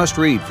book is a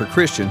must-read for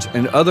Christians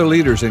and other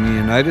leaders in the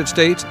United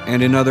States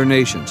and in other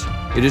nations.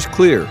 It is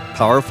clear,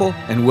 powerful,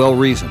 and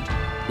well-reasoned.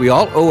 We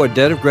all owe a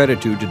debt of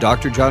gratitude to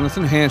Dr.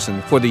 Jonathan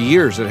Hansen for the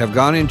years that have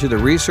gone into the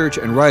research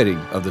and writing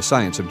of the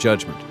Science of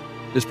Judgment.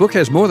 This book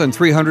has more than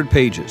 300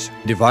 pages,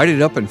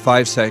 divided up in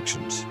 5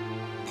 sections.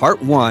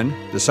 Part 1,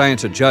 The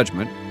Science of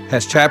Judgment,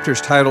 has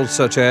chapters titled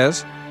such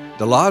as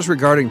The Laws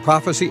Regarding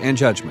Prophecy and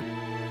Judgment,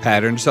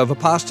 Patterns of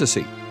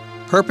Apostasy,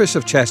 Purpose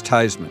of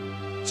Chastisement,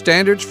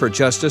 Standards for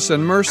Justice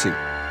and Mercy,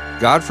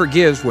 God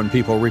Forgives When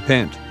People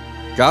Repent,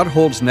 God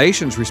Holds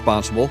Nations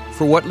Responsible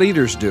for What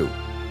Leaders Do,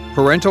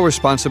 Parental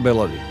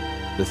Responsibility,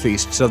 The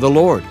Feasts of the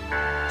Lord,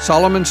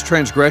 Solomon's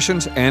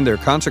Transgressions and Their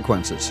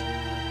Consequences,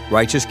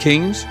 Righteous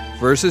Kings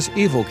versus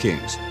Evil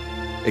Kings,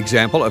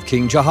 Example of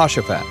King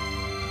Jehoshaphat,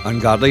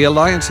 Ungodly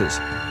Alliances,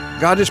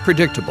 God is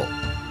Predictable,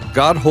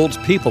 God Holds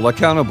People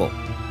Accountable,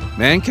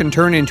 Man can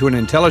turn into an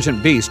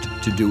intelligent beast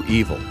to do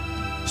evil.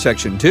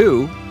 Section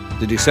 2,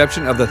 The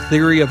Deception of the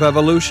Theory of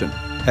Evolution,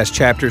 has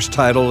chapters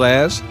titled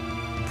as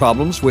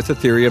Problems with the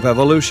Theory of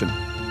Evolution,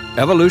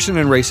 Evolution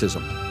and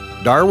Racism,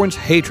 Darwin's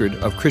Hatred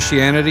of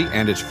Christianity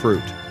and Its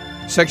Fruit.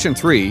 Section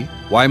 3,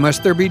 Why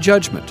Must There Be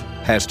Judgment,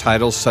 has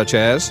titles such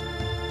as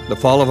The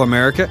Fall of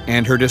America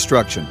and Her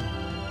Destruction,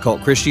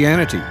 Cult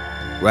Christianity,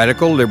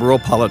 Radical Liberal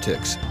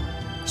Politics.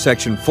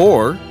 Section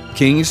 4,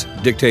 Kings,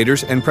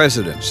 Dictators, and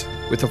Presidents,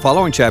 with the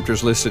following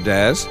chapters listed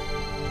as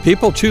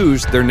People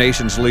Choose Their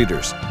Nation's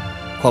Leaders,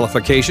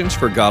 Qualifications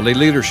for Godly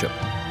Leadership,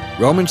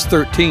 Romans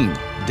 13,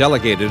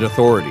 Delegated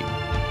Authority,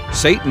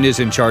 Satan is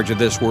in charge of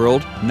this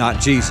world,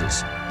 not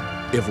Jesus.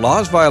 If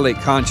laws violate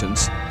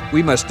conscience,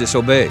 we must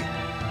disobey.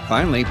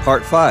 Finally,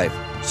 Part 5,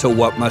 So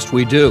What Must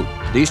We Do?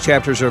 These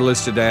chapters are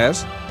listed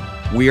as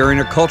We Are in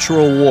a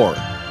Cultural War,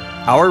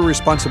 Our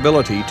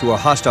Responsibility to a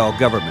Hostile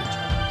Government,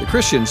 The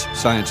Christian's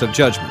Science of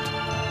Judgment.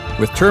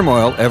 With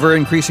turmoil ever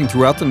increasing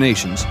throughout the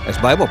nations, as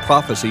Bible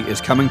prophecy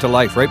is coming to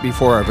life right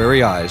before our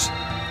very eyes,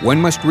 one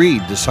must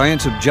read The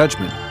Science of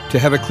Judgment to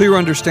have a clear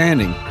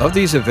understanding of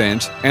these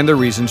events and the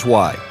reasons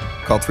why.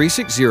 Call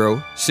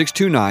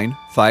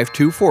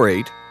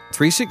 360-629-5248,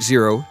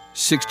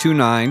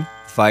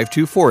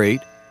 360-629-5248,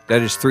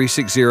 that is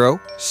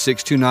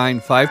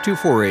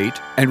 360-629-5248,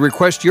 and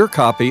request your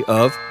copy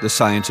of The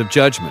Science of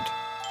Judgment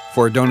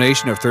for a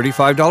donation of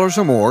 $35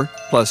 or more,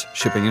 plus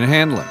shipping and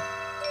handling.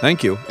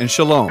 Thank you, and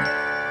shalom.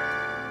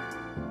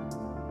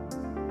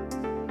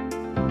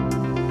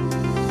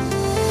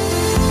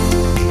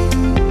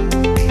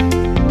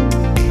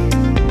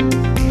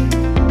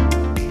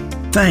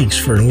 Thanks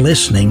for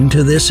listening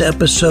to this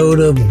episode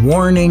of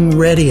Warning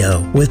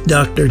Radio with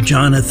Dr.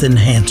 Jonathan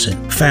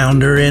Hansen,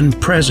 founder and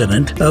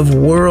president of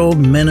World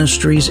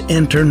Ministries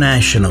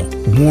International.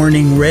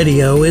 Warning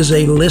Radio is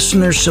a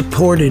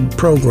listener-supported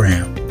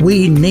program.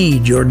 We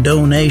need your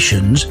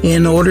donations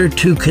in order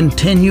to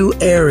continue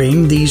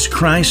airing these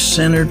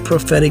Christ-centered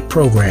prophetic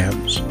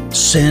programs.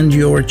 Send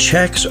your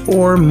checks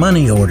or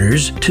money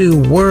orders to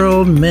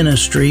World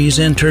Ministries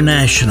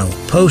International,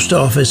 Post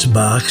Office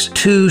Box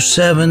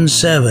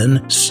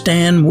 277,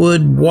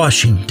 Stanwood,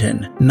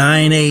 Washington,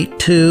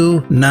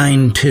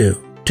 98292.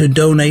 To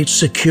donate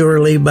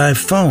securely by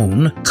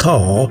phone,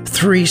 call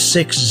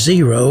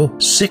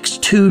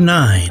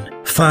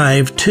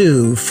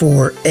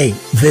 360-629-5248.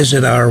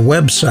 Visit our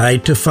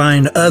website to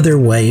find other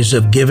ways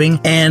of giving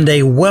and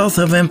a wealth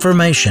of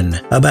information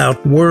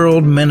about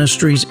World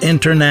Ministries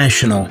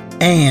International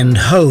and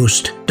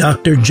host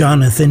Dr.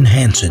 Jonathan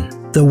Hansen.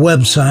 The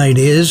website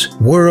is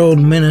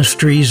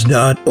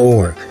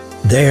worldministries.org.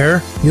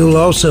 There, you'll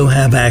also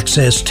have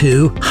access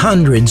to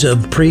hundreds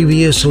of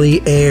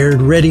previously aired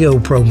radio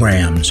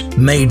programs,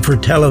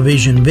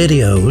 made-for-television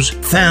videos,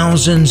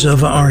 thousands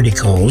of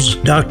articles,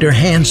 Dr.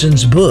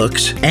 Hansen's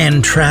books,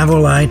 and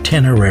travel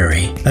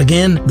itinerary.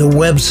 Again, the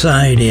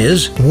website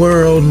is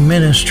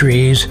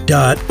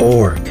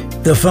worldministries.org.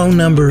 The phone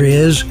number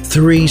is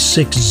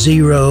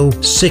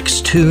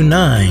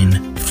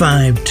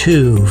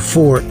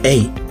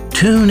 360-629-5248.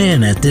 Tune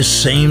in at this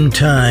same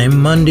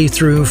time, Monday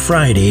through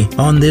Friday,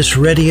 on this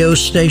radio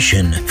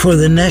station for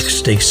the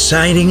next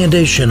exciting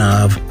edition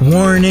of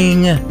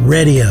Warning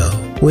Radio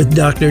with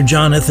Dr.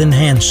 Jonathan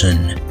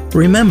Hansen.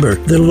 Remember,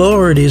 the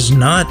Lord is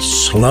not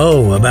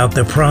slow about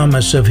the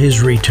promise of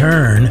His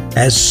return,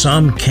 as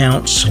some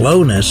count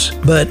slowness,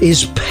 but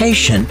is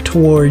patient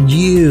toward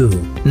you,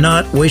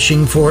 not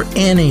wishing for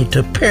any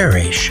to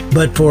perish,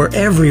 but for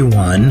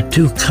everyone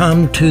to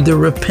come to the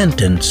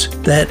repentance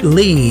that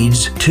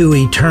leads to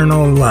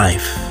eternal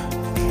life.